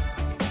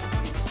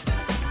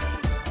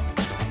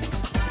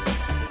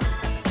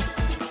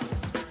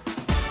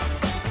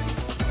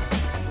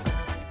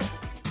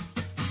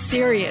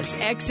 Sirius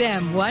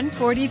XM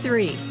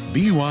 143.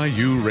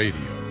 BYU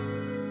Radio.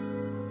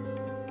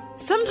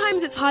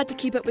 Sometimes it's hard to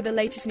keep up with the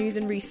latest news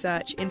and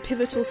research in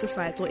pivotal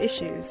societal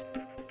issues.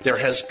 There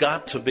has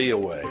got to be a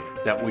way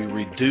that we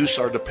reduce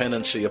our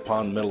dependency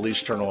upon Middle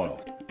Eastern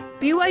oil.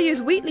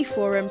 BYU's Wheatley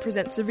Forum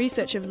presents the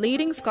research of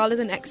leading scholars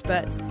and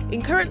experts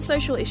in current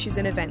social issues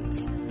and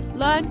events.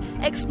 Learn,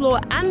 explore,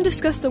 and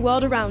discuss the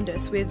world around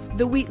us with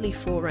the Wheatley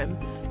Forum,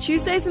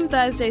 Tuesdays and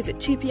Thursdays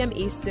at 2 p.m.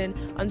 Eastern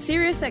on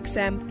Sirius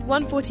XM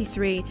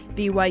 143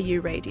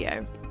 BYU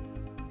Radio.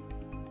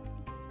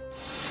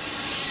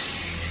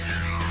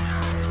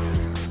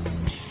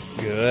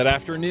 Good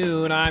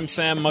afternoon, I'm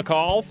Sam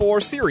McCall for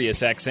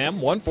Sirius XM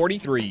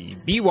 143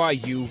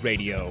 BYU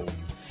Radio.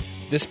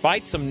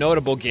 Despite some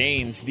notable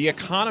gains, the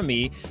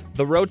economy,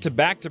 the road to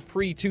back to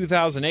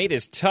pre-2008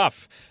 is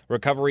tough.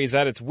 Recovery is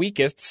at its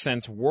weakest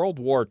since World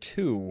War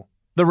II.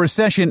 The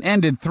recession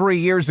ended 3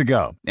 years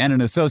ago, and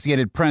an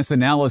Associated Press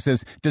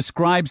analysis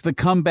describes the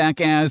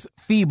comeback as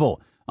feeble.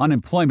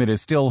 Unemployment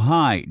is still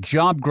high,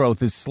 job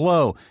growth is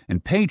slow,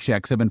 and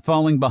paychecks have been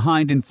falling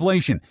behind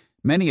inflation.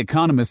 Many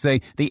economists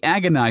say the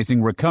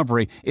agonizing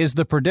recovery is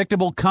the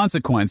predictable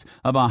consequence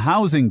of a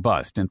housing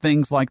bust and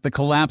things like the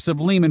collapse of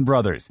Lehman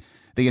Brothers.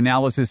 The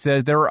analysis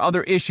says there are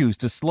other issues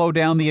to slow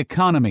down the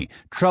economy.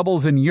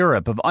 Troubles in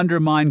Europe have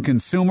undermined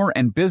consumer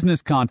and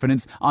business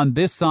confidence on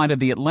this side of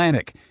the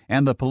Atlantic,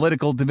 and the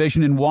political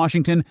division in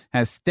Washington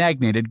has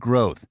stagnated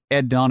growth.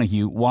 Ed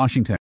Donahue,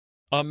 Washington.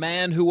 A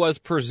man who was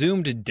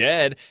presumed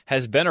dead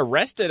has been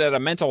arrested at a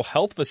mental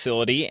health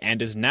facility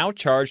and is now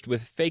charged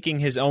with faking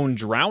his own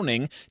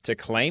drowning to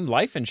claim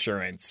life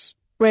insurance.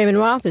 Raymond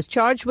Roth is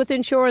charged with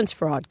insurance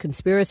fraud,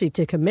 conspiracy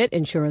to commit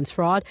insurance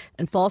fraud,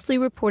 and falsely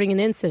reporting an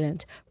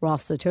incident.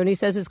 Roth's attorney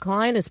says his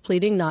client is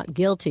pleading not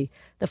guilty.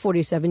 The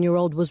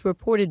 47-year-old was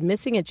reported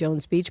missing at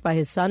Jones Beach by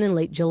his son in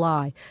late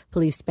July.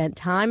 Police spent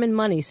time and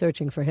money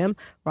searching for him.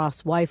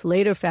 Roth's wife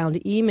later found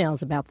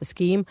emails about the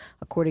scheme.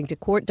 According to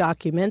court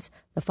documents,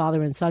 the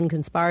father and son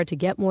conspired to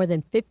get more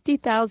than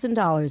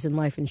 $50,000 in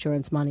life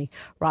insurance money.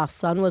 Roth's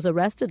son was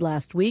arrested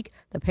last week.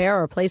 The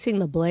pair are placing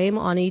the blame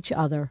on each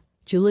other.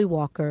 Julie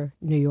Walker,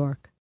 New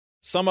York.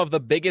 Some of the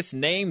biggest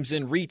names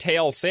in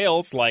retail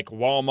sales, like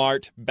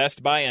Walmart,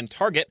 Best Buy, and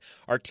Target,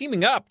 are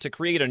teaming up to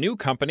create a new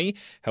company,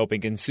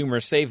 helping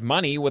consumers save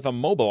money with a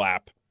mobile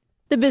app.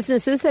 The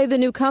businesses say the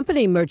new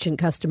company, Merchant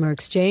Customer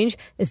Exchange,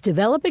 is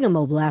developing a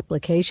mobile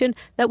application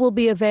that will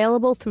be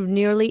available through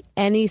nearly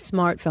any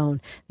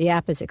smartphone. The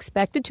app is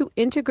expected to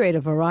integrate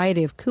a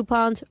variety of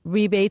coupons,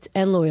 rebates,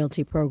 and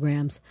loyalty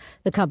programs.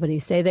 The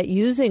companies say that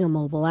using a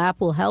mobile app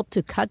will help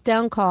to cut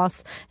down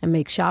costs and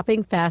make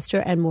shopping faster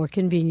and more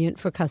convenient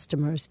for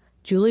customers.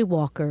 Julie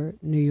Walker,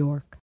 New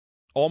York.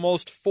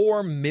 Almost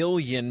 4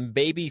 million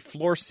baby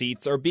floor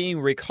seats are being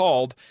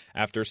recalled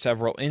after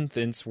several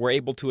infants were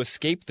able to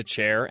escape the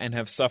chair and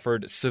have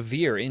suffered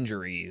severe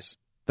injuries.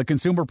 The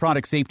Consumer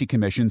Product Safety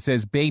Commission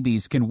says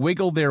babies can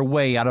wiggle their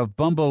way out of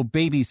Bumbo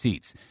baby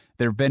seats.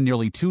 There have been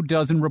nearly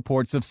 24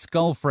 reports of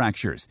skull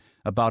fractures.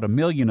 About 1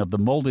 million of the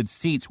molded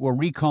seats were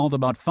recalled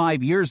about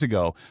 5 years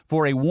ago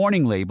for a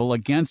warning label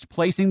against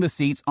placing the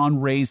seats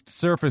on raised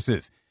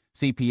surfaces.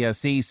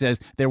 CPSC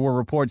says there were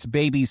reports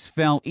babies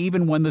fell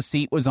even when the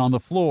seat was on the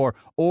floor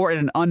or at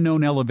an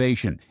unknown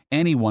elevation.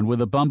 Anyone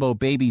with a Bumbo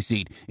baby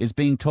seat is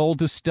being told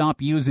to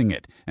stop using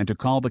it and to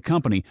call the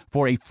company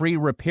for a free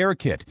repair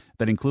kit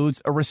that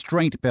includes a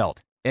restraint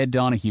belt. Ed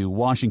Donahue,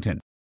 Washington.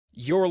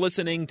 You're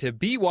listening to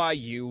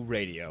BYU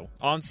Radio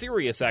on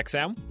Sirius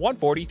XM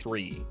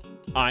 143.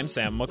 I'm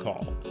Sam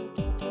McCall.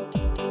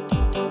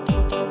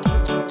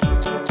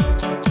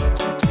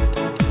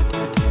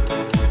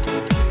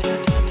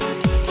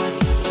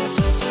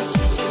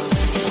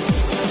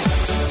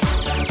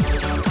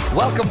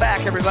 Welcome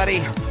back,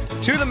 everybody,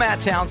 to the Matt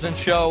Townsend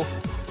Show,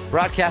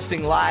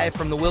 broadcasting live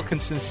from the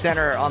Wilkinson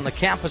Center on the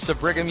campus of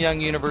Brigham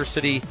Young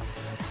University.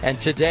 And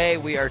today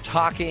we are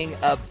talking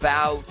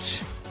about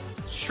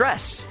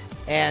stress.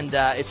 And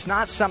it's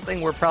not something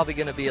we're probably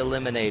going to be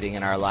eliminating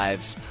in our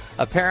lives.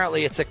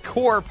 Apparently, it's a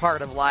core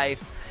part of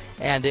life,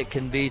 and it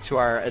can be to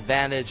our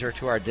advantage or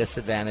to our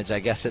disadvantage. I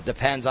guess it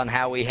depends on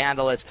how we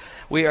handle it.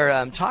 We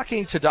are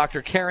talking to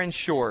Dr. Karen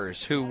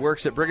Shores, who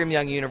works at Brigham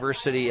Young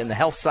University in the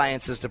Health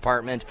Sciences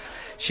Department.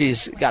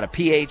 She's got a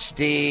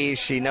PhD.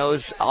 She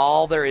knows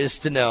all there is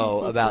to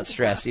know about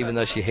stress, even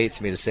though she hates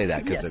me to say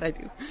that. Yes, I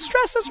do.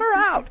 Stresses her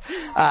out.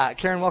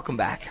 Karen, welcome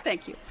back.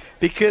 Thank you.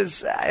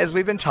 Because as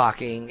we've been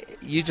talking,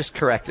 you just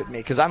corrected me,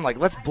 because I'm like,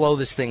 let's blow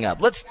this thing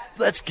up.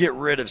 Let's get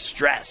rid of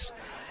stress.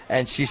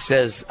 And she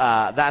says,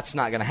 that's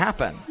not going to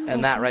happen.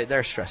 And that right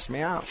there stressed me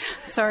out.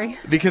 Sorry.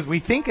 Because we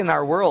think in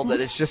our world that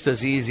it's just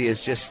as easy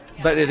as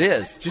but it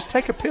is. Just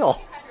take a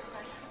pill.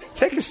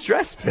 Take a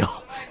stress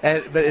pill.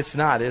 But it's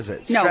not, is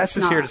it? No, stress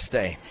is not. here to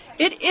stay.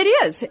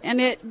 It is, and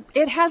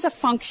it has a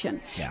function.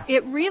 Yeah.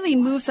 It really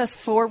moves us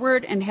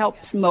forward and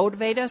helps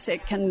motivate us.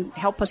 It can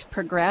help us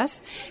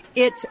progress.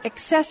 It's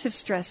excessive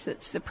stress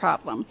that's the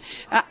problem.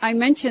 I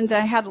mentioned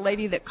that I had a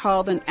lady that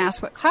called and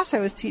asked what class I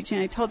was teaching.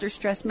 I told her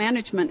stress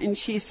management, and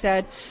she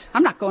said,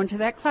 I'm not going to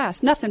that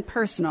class. Nothing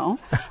personal.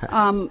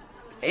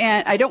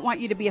 And I don't want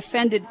you to be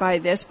offended by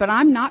this, but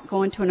I'm not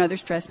going to another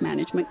stress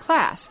management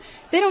class.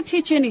 They don't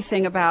teach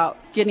anything about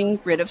getting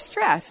rid of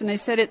stress. And I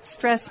said it's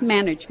stress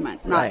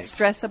management, not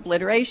stress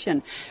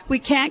obliteration. We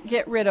can't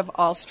get rid of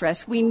all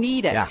stress. We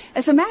need it. Yeah.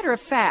 As a matter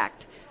of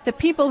fact, the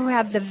people who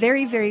have the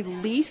very, very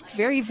least,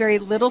 very, very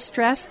little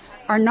stress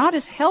are not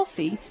as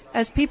healthy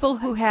as people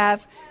who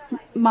have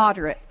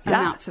moderate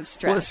amounts of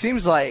stress. Well, it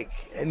seems like,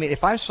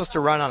 if I'm supposed to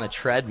run on a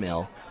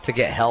treadmill to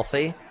get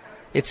healthy,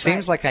 it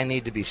seems like I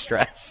need to be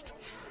stressed.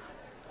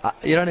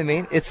 You know what I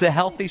mean? It's a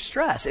healthy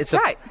stress. It's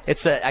I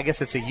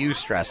guess it's a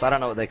eustress. I don't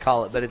know what they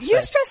call it, but it's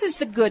eustress is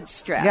the good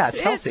stress. Yeah,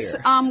 it's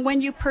healthier. It's when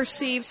you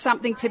perceive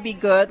something to be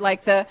good,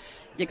 like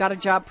you got a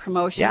job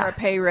promotion or a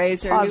pay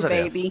raise or positive.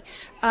 A new baby.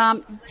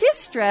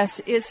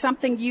 Distress is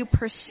something you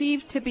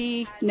perceive to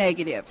be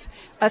negative,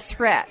 a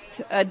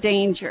threat, a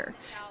danger.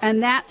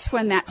 And that's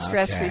when that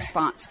stress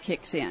response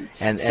kicks in.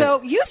 So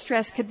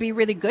eustress could be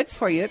really good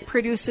for you. It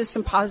produces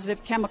some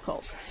positive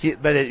chemicals.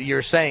 But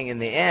you're saying in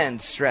the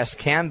end, stress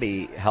can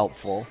be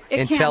helpful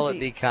until it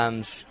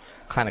becomes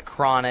kind of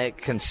chronic,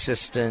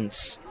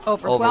 consistent,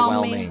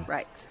 overwhelming.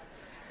 Right.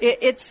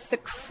 It's the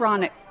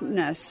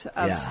chronicness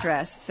of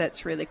stress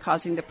that's really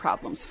causing the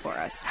problems for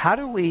us. How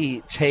do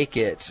we take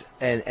it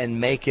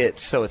and make it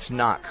so it's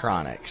not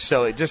chronic?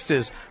 So it just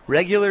is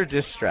regular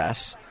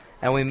distress,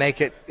 and we make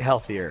it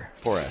healthier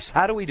for us.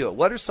 How do we do it?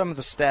 What are some of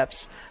the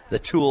steps, the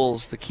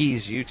tools, the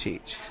keys you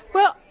teach?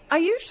 Well, I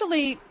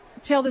usually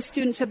tell the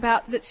students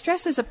about that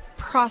stress is a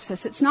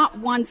process. It's not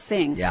one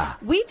thing. Yeah.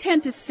 We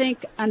tend to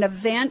think an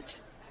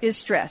event is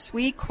stress.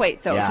 We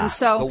equate those. Yeah. And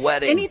so the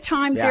wedding.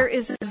 anytime there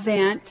is an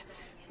event,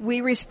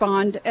 we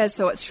respond as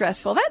though it's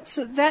stressful.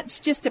 That's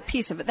just a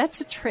piece of it. That's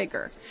a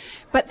trigger.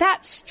 But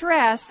that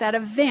stress, that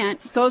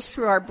event, goes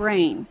through our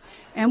brain.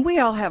 And we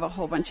all have a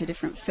whole bunch of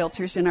different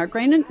filters in our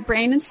brain,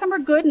 and some are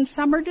good and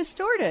some are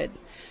distorted.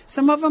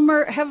 Some of them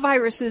have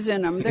viruses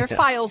in them. Their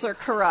files are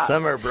corrupt.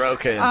 Some are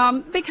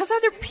broken. Because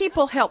other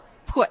people help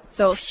put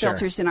those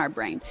filters in our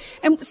brain.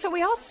 And so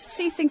we all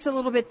see things a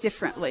little bit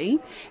differently,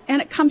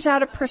 and it comes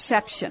out of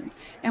perception.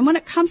 And when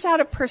it comes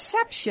out of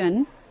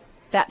perception,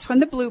 that's when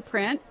the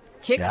blueprint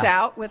kicks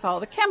out with all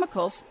the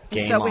chemicals.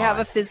 And so we have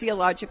a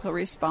physiological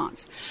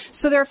response.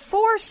 So there are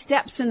 4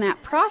 steps in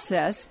that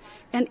process,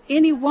 and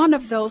any one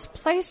of those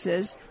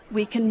places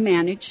we can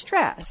manage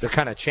stress. They're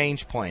kind of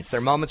change points.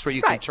 They're moments where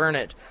you can turn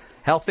it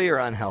healthy or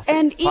unhealthy,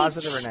 and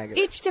positive or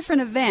negative. Each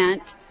different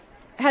event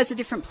has a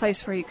different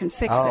place where you can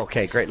fix it.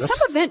 Okay, great.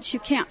 Some events you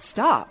can't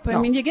stop. I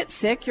mean, you get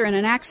sick, you're in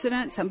an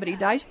accident, somebody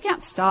dies, you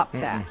can't stop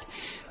that.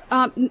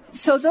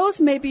 So those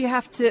maybe you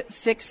have to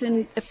fix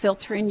in a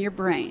filter in your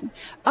brain.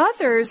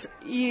 Others,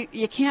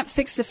 you can't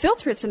fix the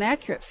filter. It's an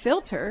accurate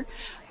filter.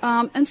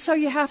 And so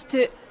you have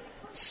to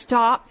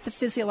stop the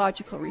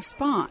physiological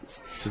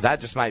response. So that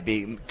just might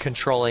be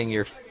controlling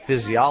your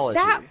physiology.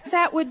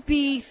 That would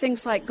be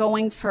things like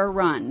going for a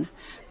run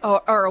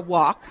or a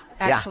walk.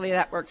 Actually,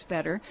 that works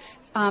better.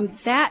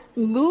 That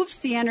moves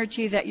the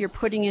energy that you're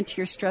putting into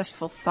your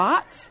stressful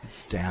thoughts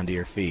down to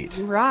your feet.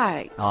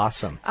 Right.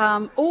 Awesome.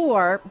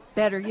 Or,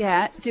 better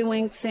yet,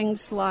 doing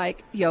things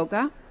like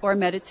yoga or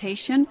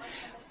meditation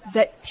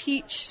that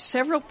teach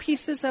several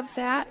pieces of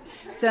that.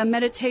 The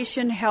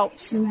meditation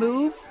helps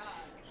move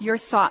your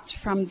thoughts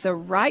from the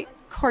right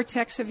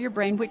cortex of your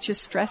brain, which is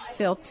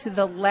stress-filled, to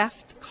the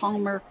left,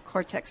 calmer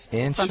cortex,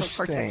 frontal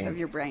cortex of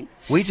your brain.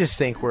 We just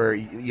think we're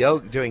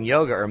doing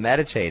yoga or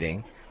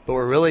meditating, but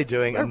we're really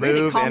doing a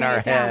move in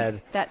our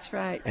head. That's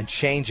right. And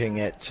changing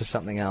it to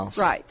something else.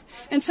 Right.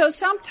 And so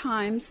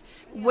sometimes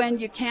when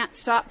you can't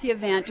stop the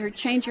event or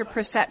change your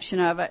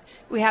perception of it,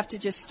 we have to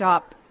just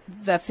stop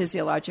the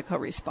physiological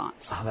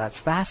response. Oh,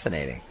 that's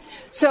fascinating.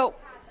 So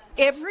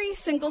every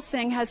single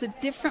thing has a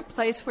different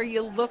place where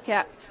you look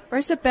at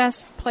where's the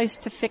best place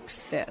to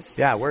fix this.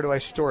 Yeah, where do I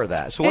store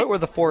that? So what were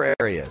the 4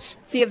 areas?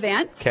 The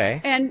event.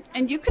 Okay.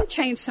 And you can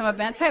change some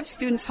events. I have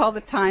students all the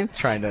time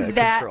trying to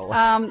control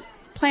it.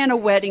 Plan a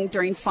wedding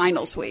during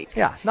finals week.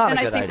 Yeah, not a good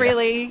idea. And I think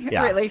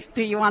really,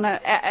 do you want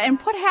to? And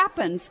what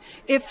happens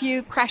if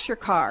you crash your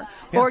car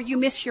or you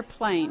miss your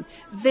plane?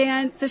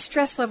 Then the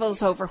stress level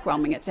is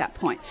overwhelming at that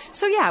point.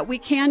 So we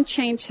can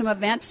change some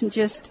events and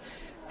just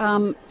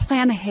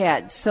plan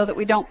ahead so that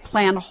we don't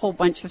plan a whole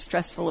bunch of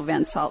stressful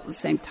events all at the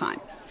same time.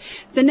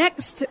 The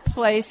next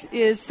place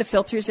is the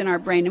filters in our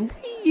brain, and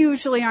we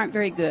usually aren't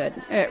very good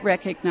at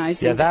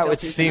recognizing the that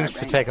filters seems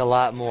to take a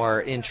lot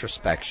more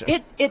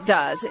introspection. It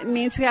does. It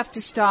means we have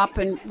to stop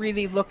and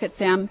really look at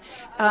them.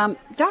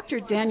 Dr.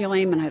 Daniel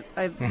Amen,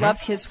 I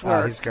love his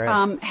work, he's great.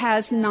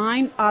 has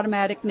 9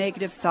 automatic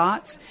negative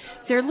thoughts.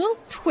 They're little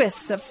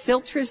twists of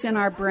filters in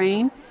our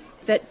brain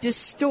that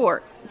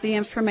distort the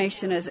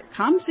information as it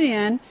comes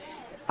in,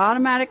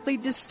 automatically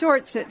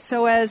distorts it,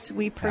 so as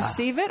we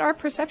perceive it, our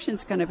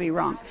perception's going to be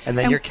wrong. And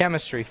then your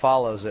chemistry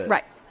follows it.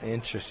 Right.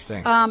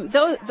 Interesting.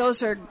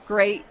 Those are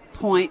great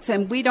points,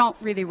 and we don't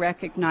really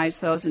recognize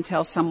those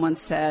until someone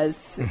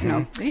says,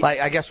 Like,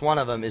 I guess one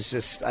of them is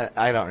just,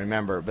 I don't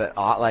remember, but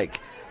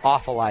like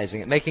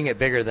awfulizing it, making it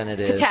bigger than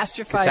it is.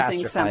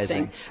 Catastrophizing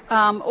something.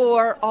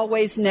 Or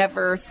always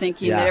never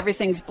thinking that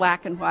everything's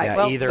black and white.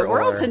 Well, the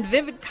world's in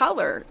vivid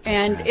color,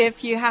 and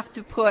if you have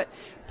to put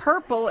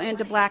purple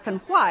into black and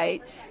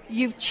white,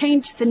 you've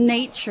changed the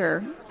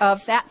nature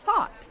of that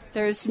thought.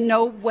 There's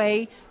no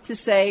way to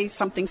say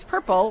something's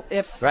purple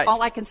if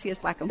all I can see is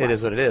black and white. It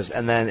is what it is,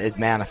 and then it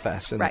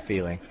manifests in the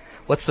feeling.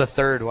 What's the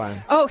third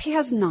one? Oh, he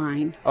has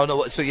 9. Oh,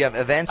 no, so you have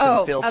events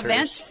and filters.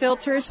 Events,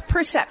 filters,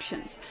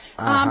 perceptions.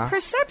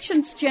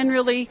 Perceptions,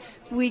 generally,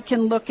 we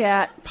can look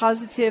at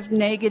positive,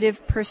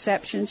 negative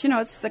perceptions.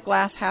 It's the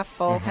glass half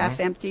full, half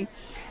empty.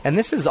 And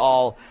this is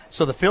all,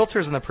 so the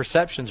filters and the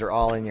perceptions are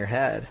all in your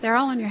head. They're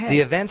all in your head.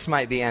 The events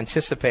might be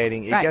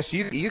anticipating. I guess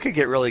you could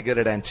get really good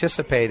at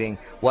anticipating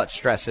what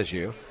stresses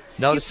you,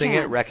 noticing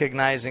it,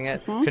 recognizing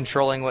it,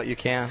 controlling what you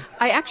can.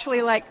 I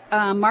actually like,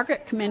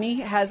 Margaret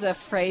Kameny has a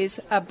phrase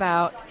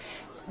about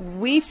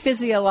we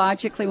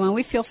physiologically, when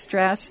we feel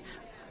stress,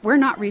 we're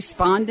not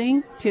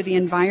responding to the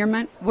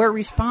environment. We're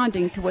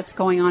responding to what's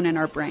going on in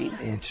our brain.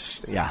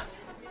 Interesting. Yeah.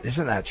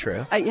 Isn't that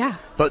true? Yeah.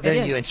 But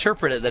then you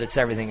interpret it that it's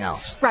everything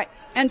else. Right.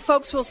 And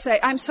folks will say,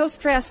 I'm so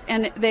stressed,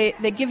 and they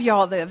give you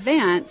all the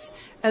events,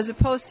 as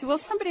opposed to, well,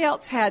 somebody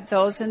else had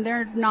those, and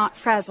they're not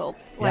frazzled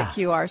like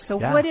you are. So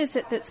what is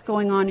it that's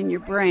going on in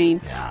your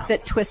brain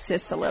that twists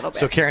this a little bit?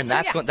 So, Karen,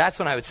 that's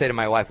when I would say to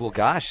my wife, well,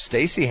 gosh,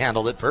 Stacy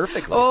handled it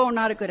perfectly. Oh,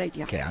 not a good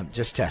idea. Okay, I'm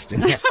just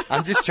testing.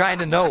 I'm just trying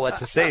to know what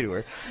to say to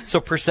her.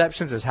 So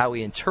perceptions is how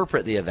we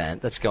interpret the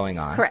event that's going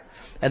on.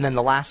 Correct. And then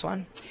the last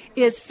one?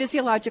 Is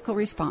physiological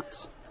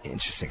response.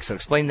 Interesting. So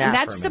explain that and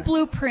that's for a the minute.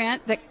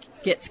 blueprint that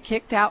gets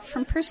kicked out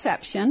from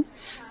perception,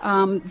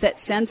 that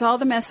sends all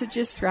the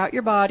messages throughout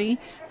your body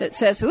that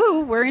says,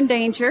 ooh, we're in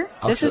danger.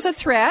 This is a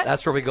threat.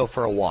 That's where we go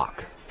for a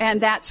walk. And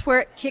that's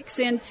where it kicks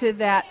into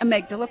that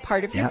amygdala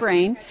part of your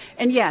brain.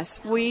 And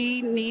yes,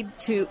 we need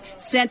to,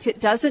 since it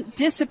doesn't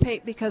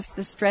dissipate because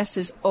the stress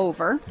is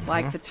over,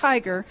 like the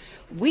tiger,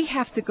 we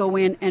have to go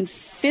in and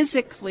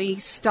physically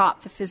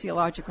stop the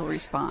physiological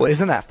response. Well,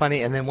 isn't that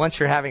funny? And then once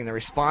you're having the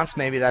response,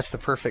 maybe that's the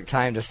perfect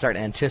time to start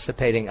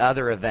anticipating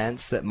other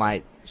events that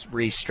might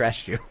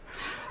re-stress you.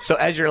 So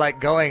as you're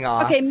like going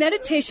on. Okay,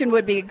 meditation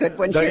would be a good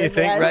one. Don't here, you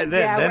think? Right then,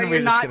 yeah, then where we're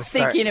you're just not gonna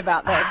start, thinking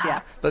about this.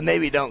 Yeah, but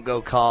maybe don't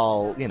go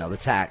call the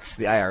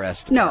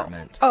IRS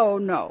department. No, oh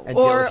no, and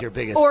deal with your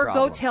biggest problem.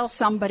 Go tell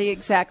somebody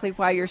exactly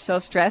why you're so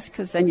stressed,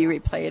 because then you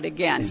replay it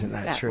again. Isn't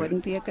that true? That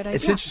wouldn't be a good idea.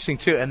 It's interesting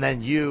too, and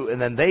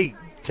then they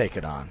take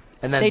it on.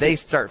 And then they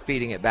start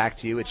feeding it back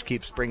to you, which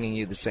keeps bringing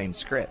you the same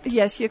script.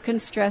 Yes, you can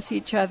stress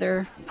each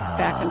other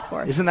back and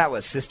forth. Isn't that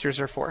what sisters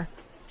are for?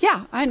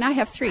 Yeah, and I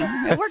have 3.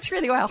 It works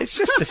really well. It's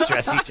just to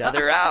stress each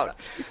other out.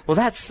 Well,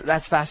 that's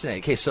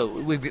fascinating. Okay, so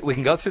we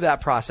can go through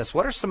that process.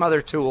 What are some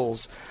other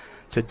tools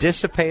to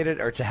dissipate it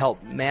or to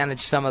help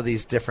manage some of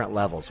these different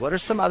levels? What are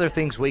some other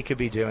things we could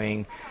be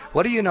doing?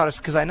 What do you notice?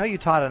 Because I know you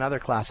taught another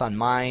class on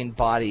mind,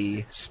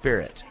 body,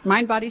 spirit.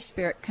 Mind, body,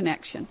 spirit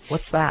connection.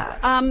 What's that?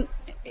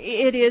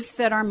 It is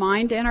that our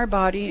mind and our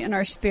body and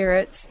our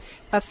spirits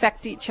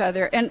affect each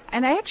other. And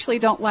I actually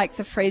don't like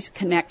the phrase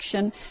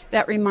connection.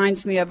 That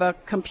reminds me of a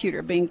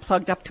computer being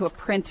plugged up to a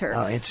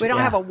printer. We don't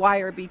have a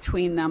wire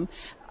between them.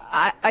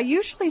 I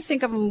usually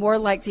think of them more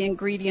like the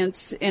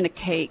ingredients in a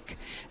cake,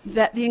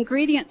 that the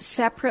ingredients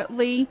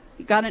separately,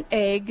 you got an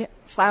egg,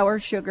 flour,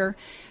 sugar.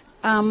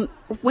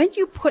 When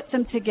you put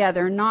them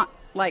together, not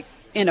like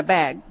in a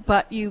bag,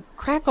 but you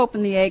crack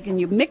open the egg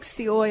and you mix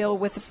the oil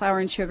with the flour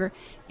and sugar,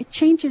 it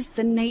changes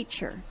the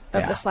nature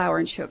of the flour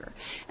and sugar.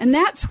 And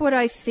that's what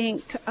I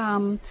think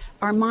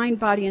our mind,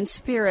 body, and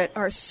spirit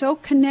are so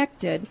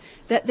connected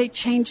that they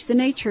change the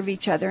nature of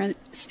each other. And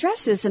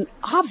stress is an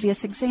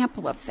obvious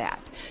example of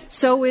that.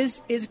 So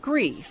is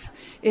grief.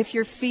 If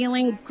you're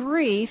feeling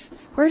grief,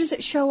 where does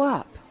it show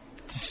up?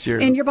 Just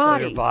in your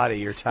body. Your body,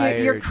 you're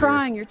tired. You're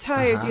crying, you're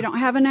tired, you don't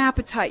have an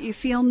appetite, you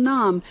feel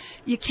numb,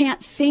 you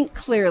can't think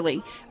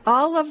clearly.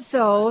 All of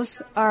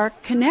those are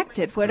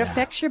connected. What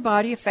affects your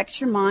body affects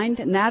your mind,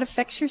 and that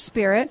affects your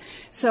spirit.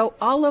 So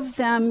all of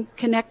them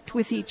connect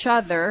with each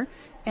other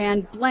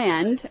and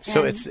blend.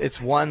 So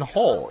it's one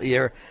whole.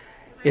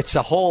 It's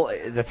a whole.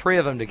 The 3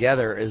 of them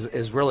together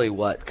is really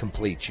what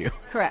completes you.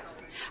 Correct.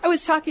 I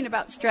was talking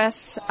about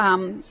stress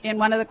in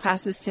one of the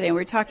classes today. We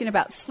were talking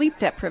about sleep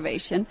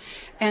deprivation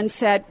and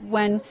said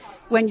when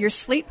you're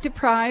sleep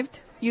deprived,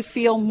 you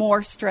feel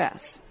more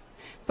stress.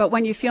 But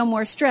when you feel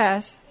more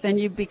stress, then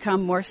you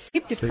become more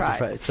sleep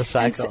deprived. It's a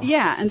cycle.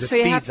 And so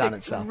you have to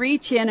itself.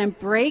 reach in and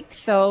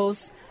break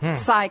those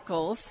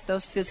cycles,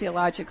 those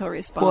physiological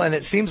responses. Well, and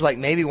it seems like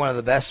maybe one of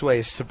the best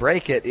ways to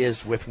break it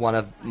is with one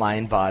of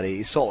mind,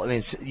 body, soul. I mean,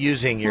 it's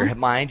using your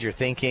mind, your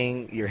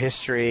thinking, your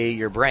history,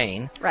 your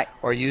brain, right,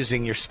 or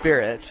using your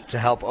spirit to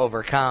help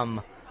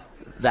overcome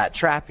that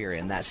trap you're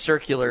in, that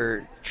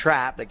circular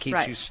trap that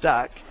keeps you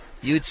stuck.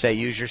 You'd say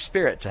use your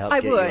spirit to help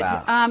get you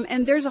out.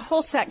 And there's a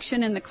whole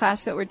section in the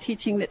class that we're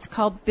teaching that's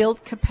called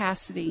Build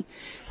Capacity,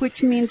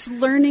 which means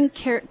learning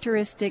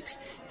characteristics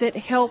that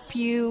help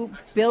you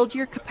build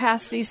your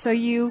capacity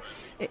so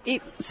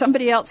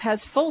somebody else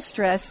has full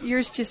stress,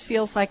 yours just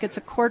feels like it's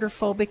a quarter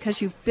full because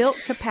you've built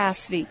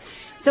capacity.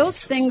 Those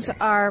things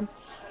are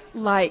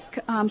like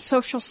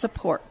social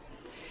support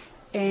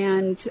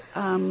and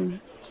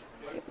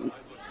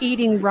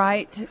eating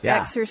right,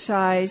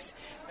 exercise.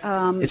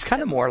 It's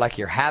kind of more like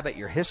your habit,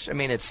 your history. I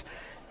mean, it's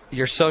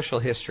your social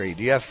history.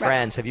 Do you have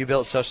friends? Have you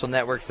built social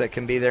networks that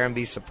can be there and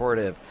be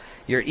supportive?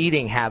 Your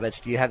eating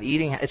habits. Do you have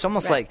eating? It's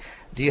almost like,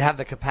 do you have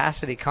the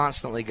capacity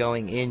constantly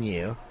going in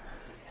you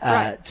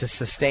to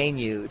sustain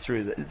you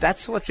through?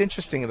 That's what's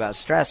interesting about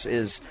stress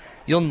is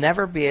you'll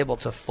never be able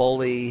to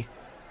fully.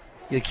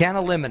 You can't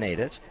eliminate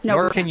it,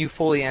 nor can you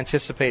fully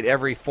anticipate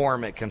every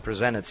form it can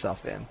present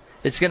itself in.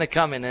 It's going to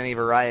come in any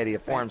variety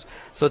of forms.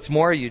 So it's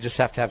more you just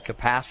have to have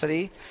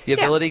capacity, the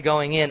ability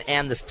going in,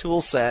 and this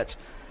tool set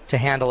to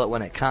handle it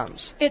when it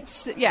comes.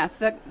 It's,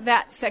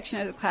 that section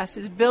of the class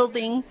is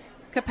building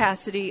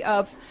capacity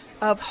of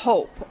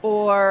hope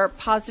or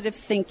positive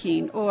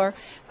thinking, or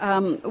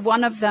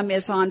one of them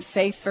is on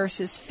faith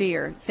versus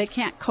fear. They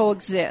can't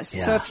coexist.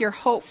 So if you're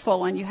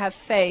hopeful and you have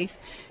faith,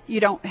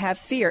 you don't have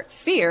fear.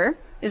 Fear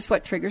is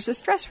what triggers a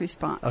stress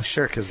response. Oh,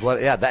 sure, because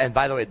and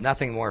by the way,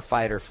 nothing more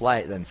fight or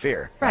flight than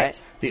fear, right?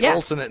 The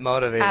ultimate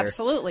motivator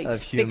Absolutely.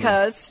 Of humans.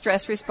 Because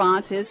stress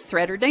response is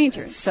threat or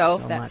danger, so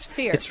that's much.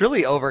 fear. It's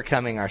really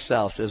overcoming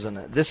ourselves, isn't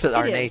it? This is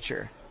our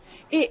nature.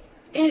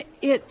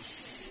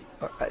 It's...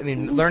 I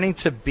mean, learning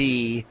to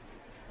be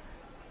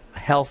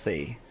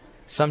healthy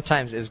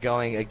sometimes is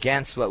going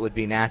against what would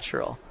be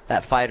natural,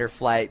 that fight or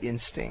flight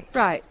instinct.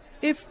 Right.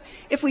 If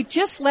we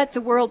just let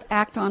the world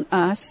act on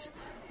us,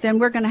 then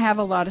we're going to have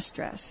a lot of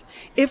stress.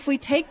 If we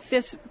take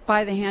this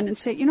by the hand and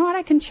say, you know what,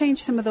 I can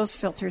change some of those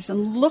filters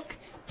and look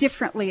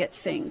differently at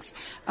things.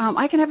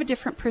 I can have a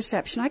different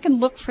perception. I can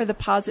look for the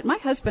positive. My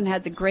husband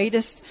had the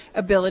greatest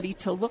ability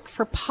to look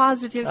for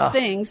positive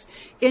things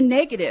in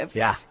negative.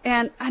 Yeah.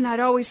 And I'd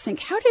always think,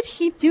 how did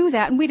he do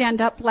that? And we'd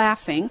end up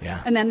laughing,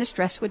 and then the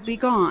stress would be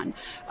gone.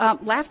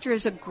 Laughter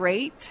is a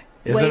great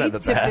way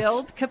to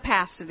build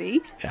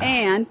capacity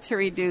and to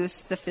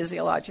reduce the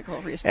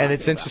physiological response. And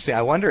it's interesting.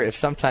 I wonder if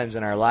sometimes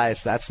in our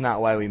lives that's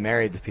not why we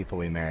married the people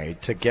we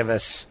married, to give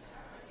us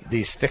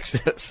these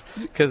fixes,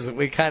 because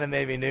we kind of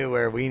maybe knew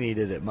where we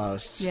needed it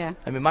most. Yeah.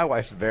 I mean, my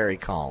wife's very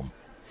calm,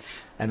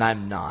 and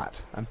I'm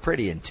not. I'm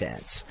pretty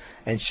intense,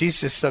 and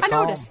she's just so calm.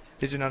 I noticed.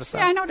 Did you notice that?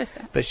 Yeah, I noticed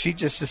that. But she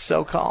just is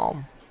so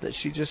calm that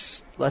she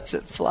just lets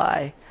it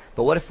fly.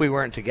 But what if we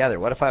weren't together?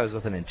 What if I was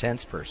with an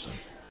intense person?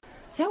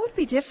 That would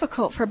be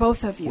difficult for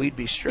both of you. We'd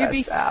be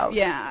stressed out.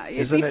 Yeah, you'd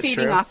Isn't be it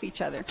feeding true? off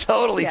each other.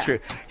 Totally true.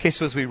 Okay,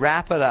 so as we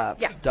wrap it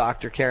up,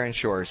 Dr. Karen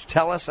Shores,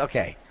 tell us,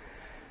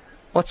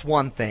 what's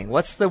one thing?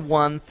 What's the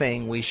one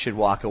thing we should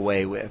walk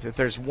away with? If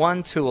there's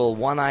one tool,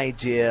 one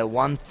idea,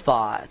 one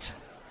thought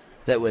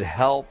that would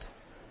help,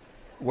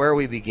 where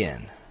we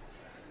begin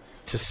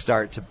to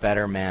start to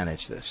better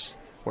manage this?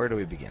 Where do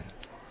we begin?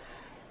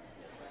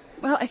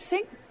 Well, I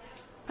think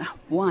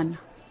one.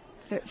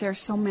 There are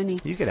so many.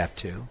 You could have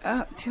two.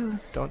 Two.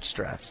 Don't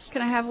stress.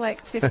 Can I have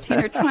like 15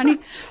 or 20?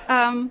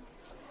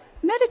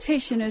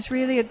 Meditation is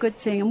really a good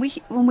thing. And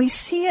when we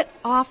see it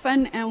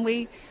often and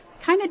we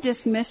kind of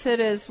dismiss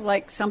it as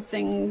like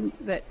something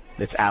that...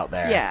 It's out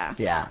there. Yeah.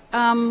 Yeah.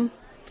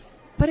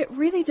 But it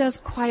really does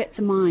quiet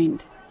the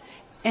mind.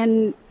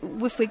 And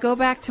if we go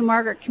back to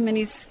Margaret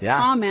Comini's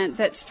comment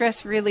that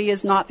stress really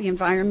is not the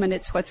environment,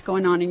 it's what's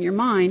going on in your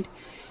mind,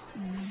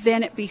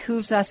 then it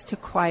behooves us to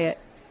quiet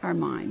our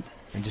mind.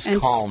 And just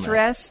calm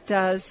stress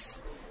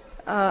does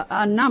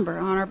a number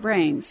on our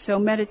brains. So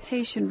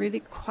meditation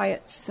really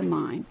quiets the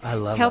mind. I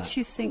love Helps that.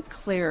 you think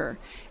clearer.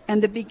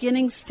 And the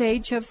beginning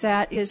stage of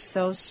that is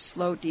those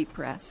slow, deep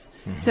breaths.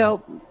 Mm-hmm. So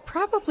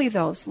probably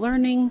those,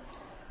 learning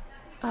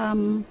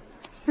to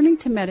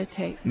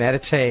meditate.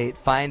 Meditate.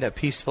 Find a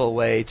peaceful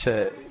way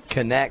to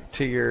connect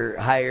to your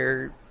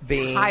higher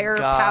being, higher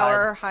God.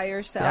 Power,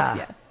 higher self.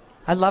 Yeah.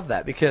 I love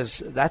that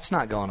because that's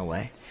not going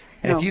away.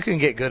 And if you can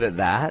get good at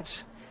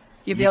that...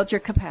 You build your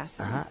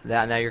capacity.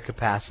 Now your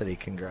capacity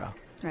can grow.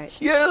 Right.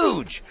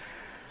 Huge.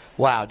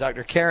 Wow.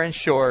 Dr. Karen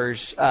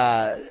Shores,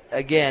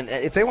 again,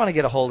 if they want to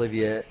get a hold of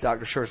you,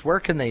 Dr. Shores, where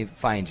can they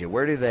find you?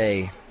 Where do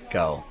they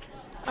go?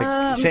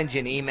 To send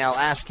you an email,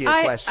 ask you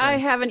a question? I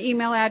have an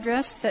email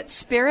address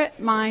that's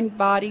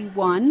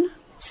spiritmindbody1.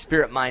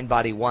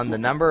 Spiritmindbody1, the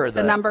number or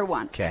the number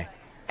 1. Okay.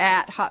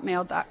 At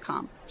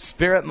hotmail.com.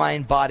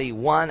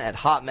 Spiritmindbody1 at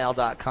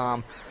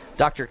hotmail.com.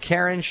 Dr.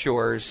 Karen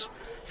Shores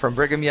from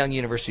Brigham Young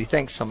University.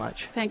 Thanks so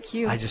much. Thank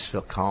you. I just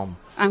feel calm.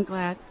 I'm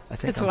glad.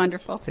 It's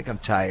wonderful. I think I'm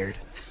tired.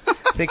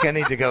 I think I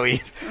need to go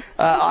eat.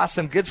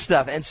 Awesome. Good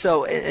stuff. And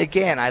so,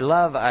 again, I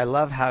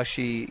love how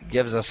she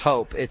gives us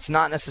hope. It's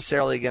not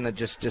necessarily going to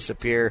just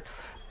disappear.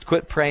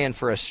 Quit praying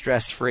for a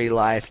stress-free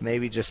life.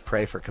 Maybe just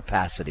pray for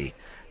capacity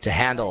to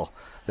handle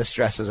the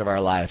stresses of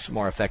our lives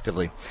more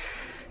effectively.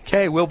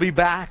 Okay, we'll be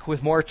back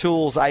with more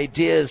tools,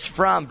 ideas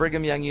from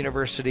Brigham Young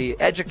University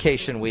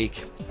Education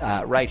Week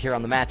right here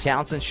on the Matt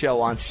Townsend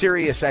Show on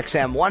Sirius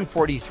XM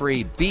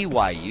 143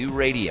 BYU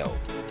Radio.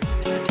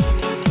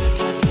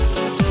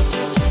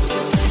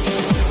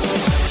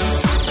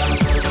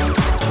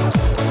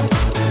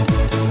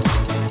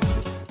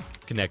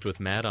 Connect with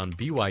Matt on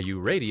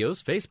BYU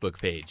Radio's Facebook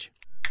page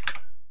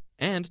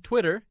and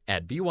Twitter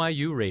at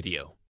BYU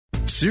Radio.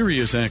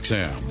 Sirius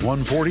XM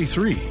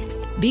 143.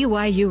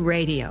 BYU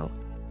Radio.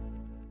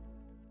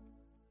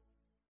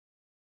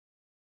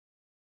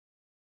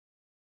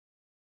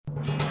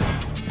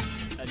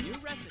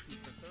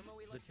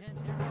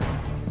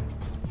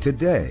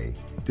 Today,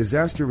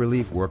 disaster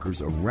relief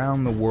workers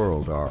around the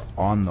world are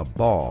on the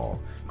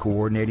ball,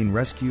 coordinating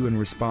rescue and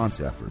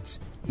response efforts,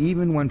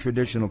 even when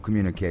traditional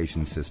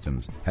communication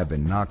systems have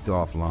been knocked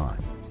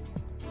offline.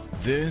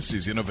 This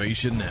is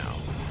Innovation Now.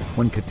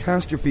 When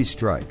catastrophe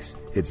strikes,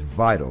 it's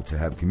vital to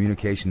have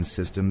communication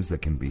systems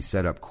that can be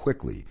set up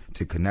quickly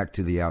to connect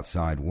to the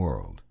outside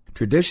world.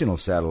 Traditional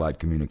satellite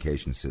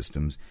communication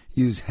systems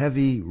use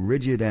heavy,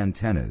 rigid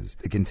antennas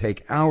that can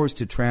take hours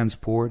to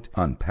transport,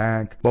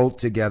 unpack, bolt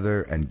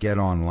together, and get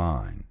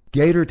online.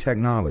 Gator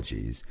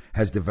Technologies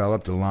has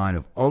developed a line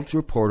of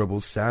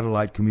ultra-portable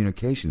satellite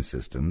communication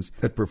systems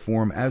that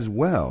perform as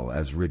well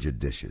as rigid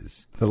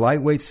dishes. The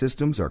lightweight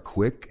systems are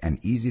quick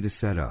and easy to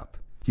set up.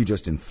 You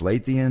just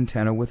inflate the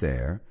antenna with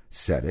air,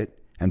 set it,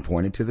 and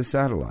point it to the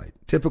satellite.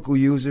 Typical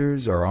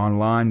users are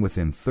online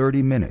within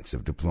 30 minutes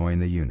of deploying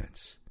the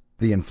units.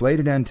 The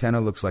inflated antenna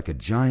looks like a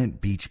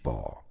giant beach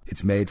ball.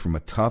 It's made from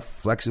a tough,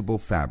 flexible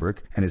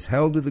fabric and is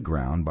held to the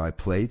ground by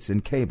plates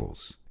and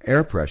cables.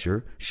 Air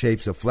pressure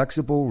shapes a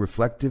flexible,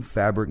 reflective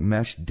fabric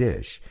mesh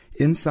dish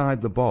inside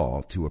the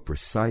ball to a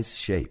precise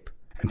shape.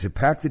 And to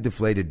pack the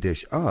deflated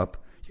dish up,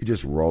 you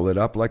just roll it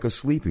up like a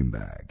sleeping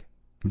bag.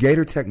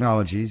 Gator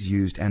Technologies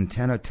used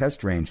antenna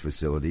test range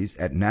facilities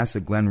at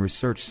NASA Glenn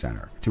Research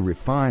Center to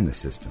refine the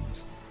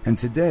systems. And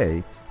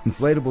today,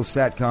 inflatable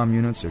SATCOM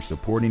units are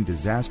supporting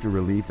disaster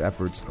relief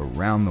efforts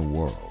around the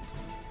world.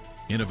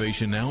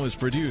 Innovation Now is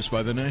produced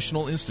by the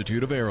National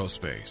Institute of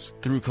Aerospace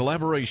through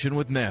collaboration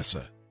with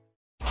NASA.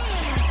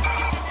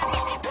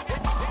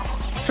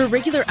 For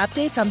regular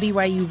updates on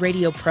BYU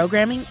Radio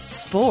programming,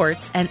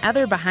 sports, and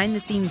other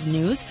behind-the-scenes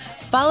news,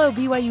 follow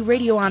BYU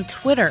Radio on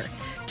Twitter.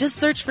 Just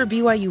search for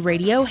BYU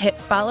Radio, hit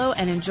follow,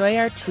 and enjoy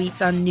our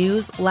tweets on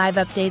news, live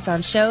updates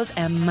on shows,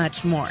 and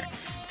much more.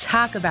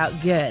 Talk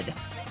about good.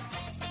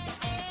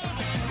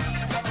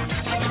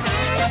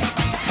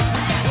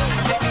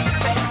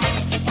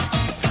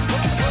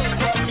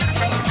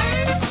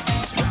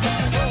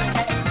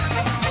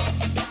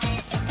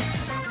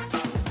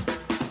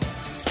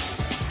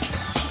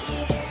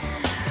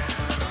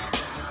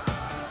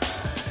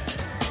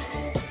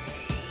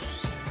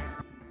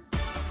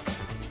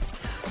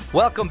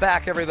 Welcome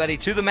back, everybody,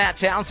 to the Matt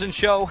Townsend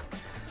Show.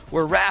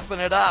 We're wrapping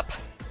it up,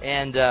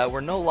 and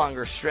we're no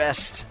longer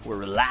stressed. We're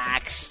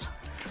relaxed.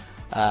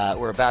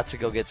 We're about to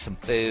go get some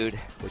food,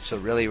 which will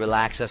really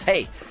relax us.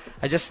 Hey,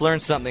 I just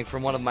learned something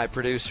from one of my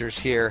producers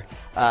here,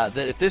 that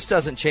if this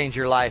doesn't change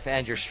your life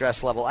and your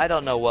stress level, I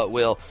don't know what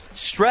will.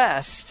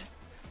 Stressed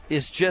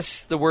is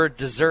just the word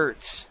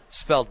desserts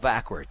spelled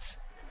backwards.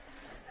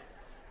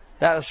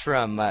 That was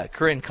from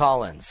Corinne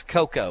Collins,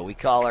 Coco, we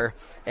call her,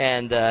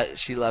 and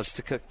she loves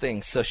to cook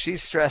things. So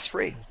she's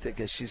stress-free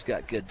because she's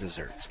got good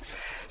desserts.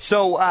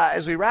 So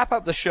as we wrap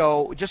up the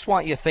show, we just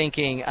want you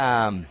thinking,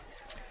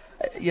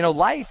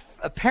 life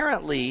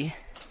apparently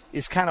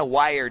is kind of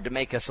wired to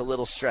make us a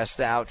little stressed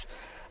out.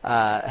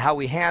 How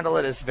we handle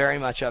it is very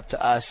much up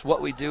to us.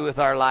 What we do with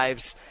our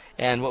lives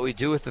and what we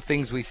do with the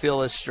things we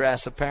feel as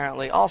stress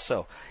apparently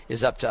also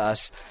is up to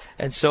us.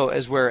 And so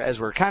as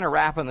we're kind of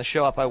wrapping the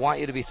show up, I want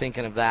you to be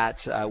thinking of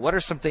that. What are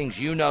some things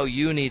you know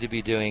you need to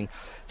be doing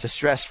to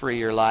stress-free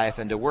your life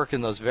and to work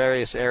in those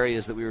various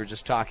areas that we were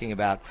just talking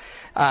about?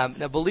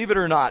 Now, believe it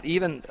or not,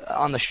 even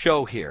on the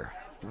show here,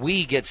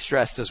 we get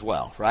stressed as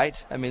well,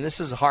 right? I mean, this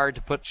is hard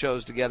to put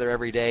shows together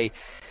every day.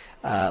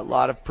 A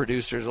lot of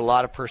producers, a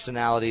lot of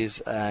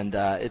personalities, and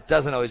it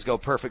doesn't always go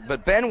perfect.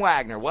 But Ben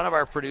Wagner, one of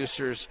our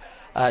producers,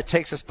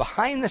 takes us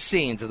behind the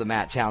scenes of the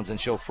Matt Townsend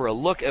Show for a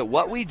look at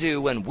what we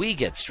do when we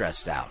get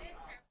stressed out.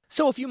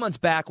 So a few months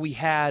back, we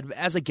had,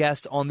 as a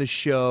guest on the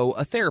show,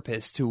 a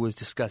therapist who was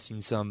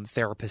discussing some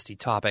therapist-y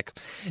topic.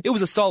 It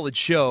was a solid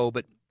show,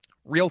 but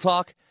real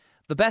talk,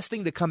 the best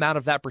thing to come out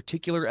of that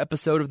particular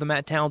episode of the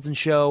Matt Townsend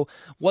Show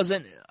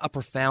wasn't a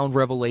profound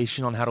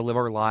revelation on how to live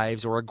our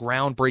lives or a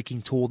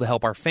groundbreaking tool to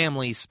help our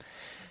families.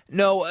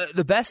 No,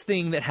 the best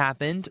thing that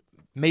happened,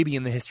 maybe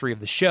in the history of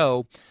the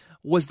show,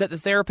 was that the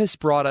therapist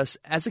brought us,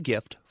 as a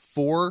gift,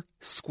 4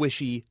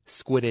 squishy,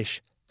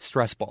 squiddish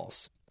stress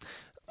balls.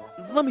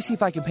 Let me see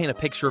if I can paint a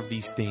picture of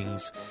these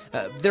things.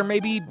 They're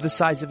maybe the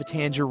size of a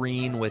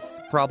tangerine with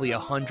probably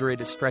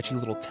 100 stretchy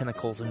little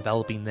tentacles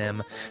enveloping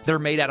them. They're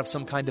made out of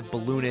some kind of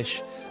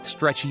balloonish,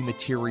 stretchy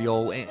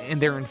material, and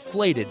they're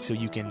inflated so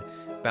you can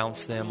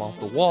bounce them off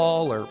the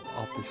wall or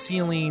off the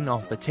ceiling,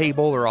 off the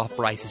table, or off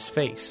Bryce's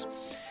face.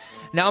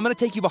 Now, I'm going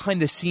to take you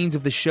behind the scenes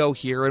of the show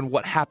here and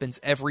what happens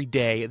every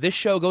day. This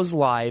show goes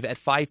live at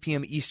 5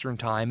 p.m. Eastern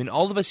Time, and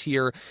all of us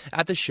here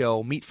at the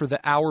show meet for the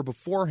hour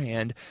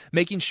beforehand,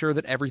 making sure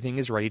that everything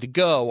is ready to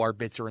go. Our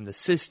bits are in the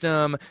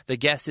system, the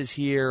guest is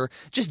here,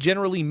 just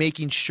generally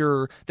making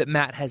sure that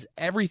Matt has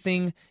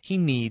everything he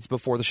needs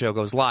before the show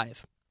goes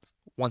live.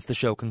 Once the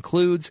show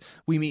concludes,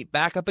 we meet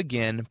back up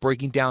again,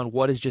 breaking down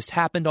what has just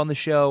happened on the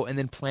show and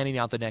then planning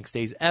out the next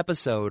day's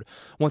episode.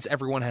 Once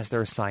everyone has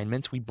their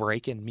assignments, we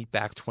break and meet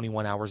back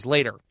 21 hours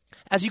later.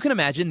 As you can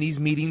imagine, these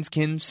meetings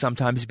can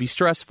sometimes be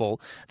stressful.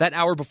 That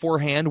hour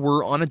beforehand,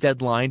 we're on a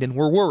deadline and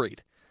we're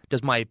worried.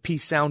 Does my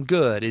piece sound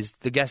good? Is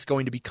the guest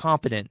going to be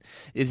competent?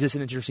 Is this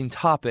an interesting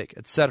topic?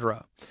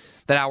 Etc.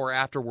 That hour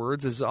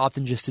afterwards is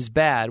often just as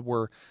bad.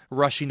 We're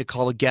rushing to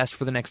call a guest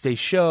for the next day's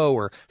show,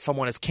 or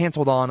someone has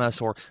canceled on us,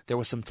 or there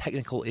was some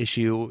technical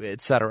issue,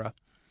 etc.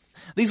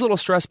 These little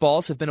stress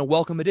balls have been a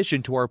welcome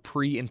addition to our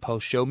pre- and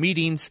post-show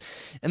meetings,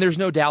 and there's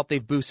no doubt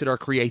they've boosted our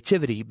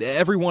creativity.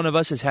 Every one of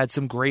us has had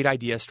some great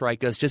ideas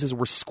strike us just as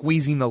we're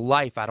squeezing the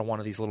life out of one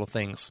of these little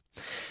things.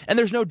 And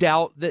there's no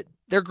doubt that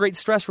They're great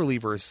stress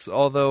relievers,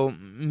 although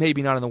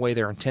maybe not in the way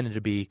they're intended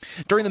to be.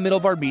 During the middle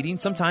of our meeting,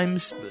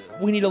 sometimes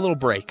we need a little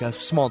break, a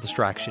small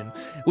distraction,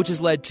 which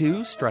has led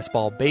to stress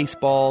ball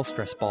baseball,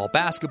 stress ball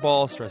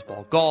basketball, stress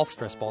ball golf,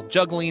 stress ball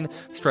juggling,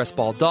 stress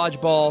ball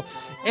dodgeball,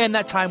 and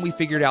that time we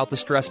figured out the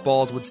stress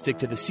balls would stick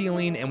to the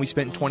ceiling, and we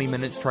spent 20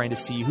 minutes trying to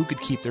see who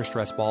could keep their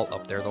stress ball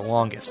up there the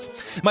longest.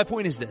 My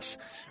point is this.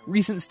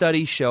 Recent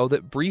studies show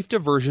that brief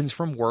diversions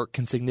from work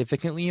can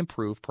significantly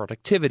improve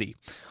productivity.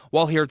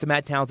 While here at the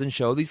Matt Townsend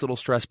Show, these little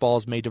stress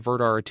balls may divert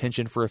our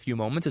attention for a few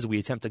moments as we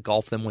attempt to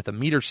golf them with a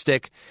meter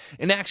stick,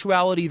 in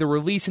actuality, the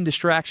release and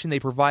distraction they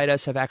provide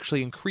us have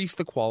actually increased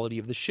the quality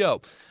of the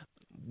show.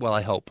 Well,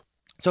 I hope.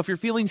 So if you're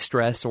feeling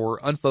stressed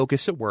or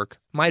unfocused at work,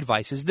 my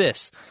advice is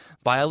this.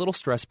 Buy a little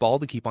stress ball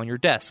to keep on your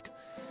desk.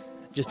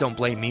 Just don't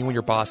blame me when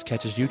your boss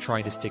catches you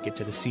trying to stick it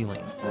to the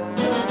ceiling.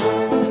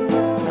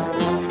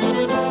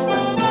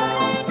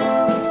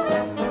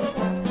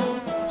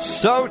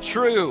 So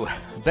true,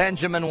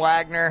 Benjamin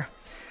Wagner.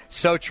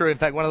 So true. In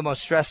fact, one of the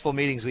most stressful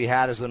meetings we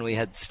had is when we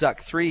had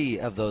stuck 3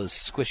 of those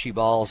squishy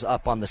balls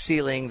up on the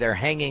ceiling. They're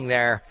hanging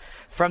there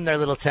from their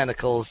little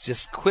tentacles,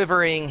 just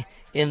quivering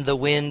in the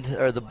wind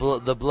or the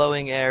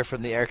blowing air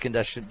from the air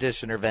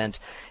conditioner vent,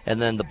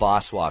 and then the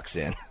boss walks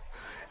in.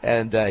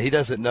 And he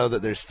doesn't know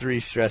that there's 3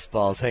 stress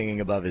balls hanging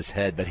above his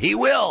head, but he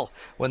will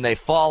when they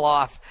fall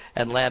off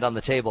and land on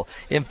the table.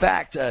 In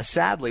fact,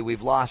 sadly,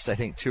 we've lost, I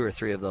think, 2 or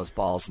 3 of those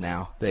balls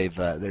now.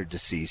 They're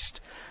deceased.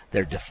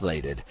 They're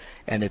deflated.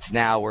 And it's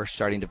now we're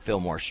starting to feel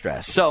more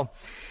stress. So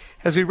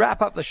as we wrap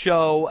up the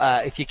show,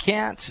 if you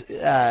can't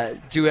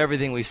do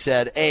everything we've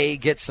said,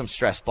 get some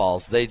stress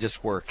balls. They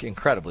just work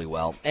incredibly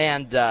well.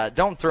 And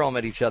don't throw them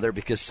at each other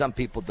because some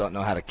people don't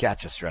know how to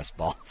catch a stress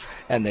ball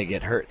and they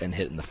get hurt and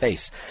hit in the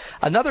face.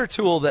 Another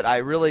tool that I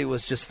really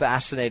was just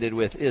fascinated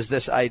with is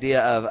this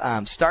idea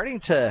of starting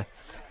to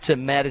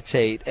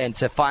meditate and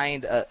to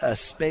find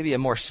maybe a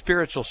more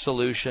spiritual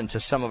solution to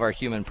some of our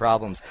human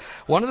problems.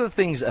 One of the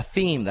things, a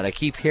theme that I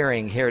keep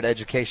hearing here at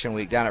Education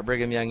Week down at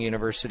Brigham Young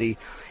University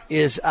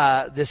is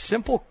this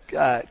simple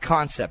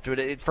concept.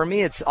 For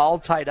me, it's all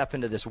tied up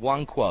into this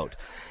one quote.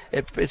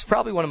 It's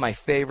probably one of my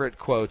favorite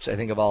quotes, I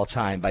think, of all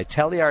time by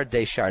Teilhard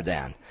de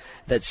Chardin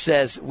that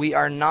says, we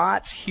are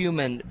not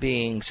human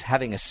beings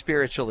having a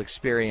spiritual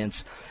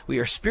experience. We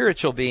are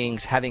spiritual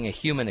beings having a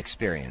human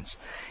experience.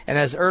 And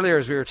as earlier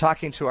as we were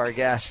talking to our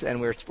guests and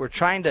we're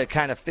trying to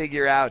kind of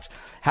figure out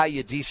how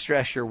you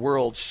de-stress your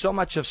world, so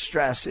much of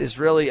stress is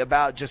really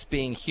about just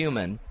being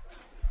human.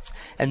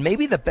 And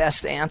maybe the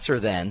best answer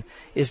then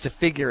is to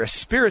figure a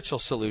spiritual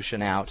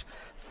solution out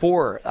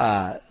for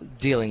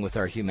dealing with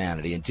our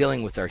humanity and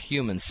dealing with our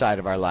human side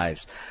of our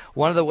lives.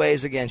 One of the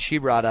ways, again, she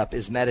brought up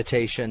is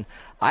meditation.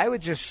 I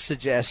would just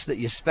suggest that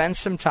you spend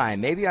some time,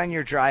 maybe on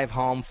your drive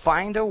home,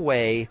 find a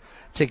way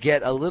to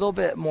get a little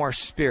bit more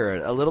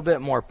spirit, a little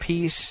bit more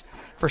peace.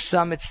 For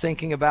some, it's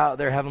thinking about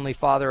their Heavenly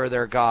Father or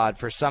their God.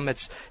 For some,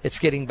 it's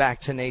getting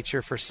back to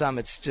nature. For some,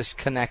 it's just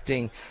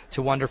connecting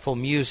to wonderful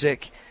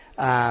music.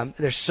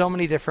 There's so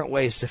many different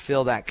ways to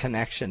feel that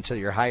connection to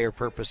your higher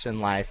purpose in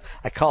life.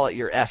 I call it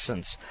your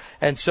essence.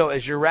 And so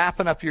as you're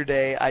wrapping up your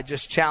day, I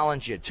just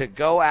challenge you to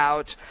go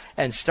out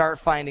and start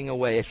finding a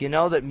way. If you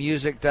know that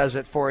music does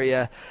it for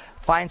you,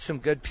 find some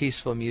good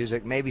peaceful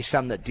music, maybe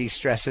some that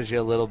de-stresses you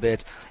a little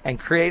bit, and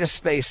create a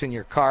space in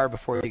your car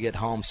before you get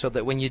home so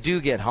that when you do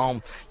get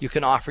home, you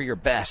can offer your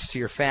best to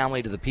your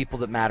family, to the people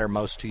that matter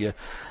most to you.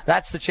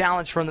 That's the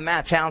challenge from the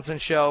Matt Townsend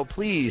Show.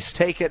 Please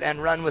take it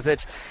and run with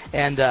it,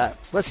 and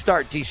let's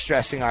start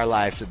de-stressing our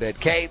lives a bit.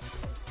 Kate,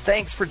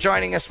 thanks for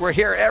joining us. We're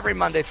here every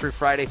Monday through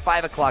Friday,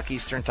 5 o'clock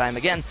Eastern Time.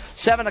 Again,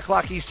 7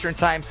 o'clock Eastern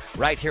Time,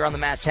 right here on the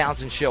Matt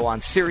Townsend Show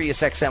on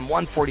Sirius XM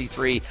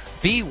 143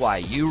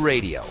 BYU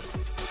Radio.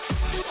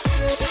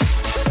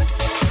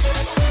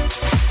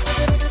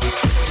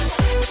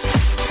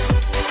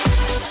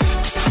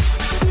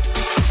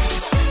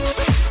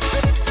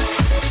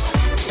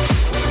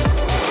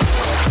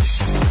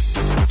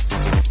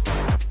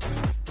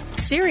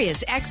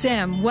 Sirius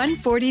XM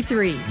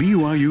 143.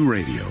 BYU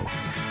Radio.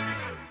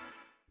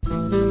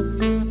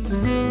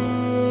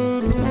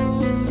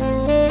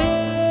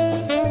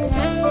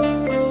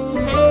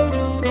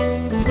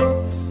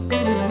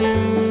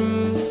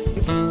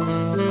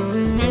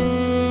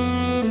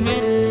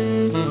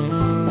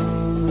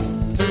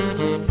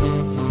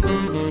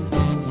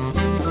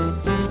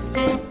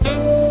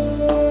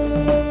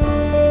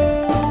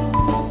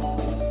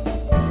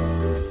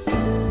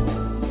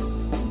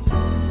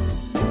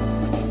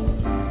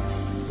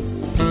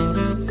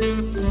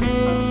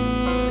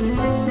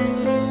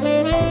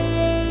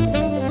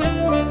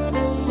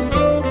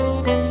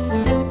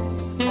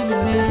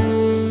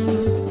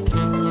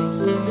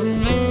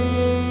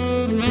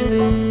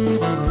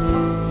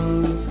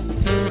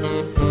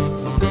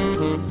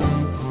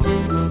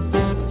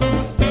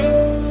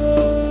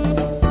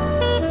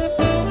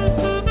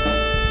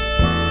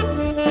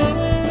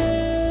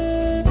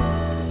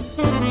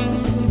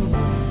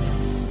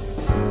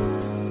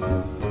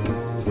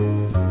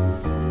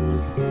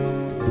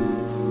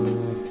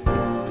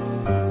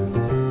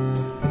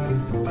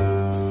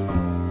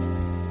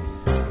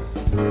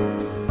 Bye.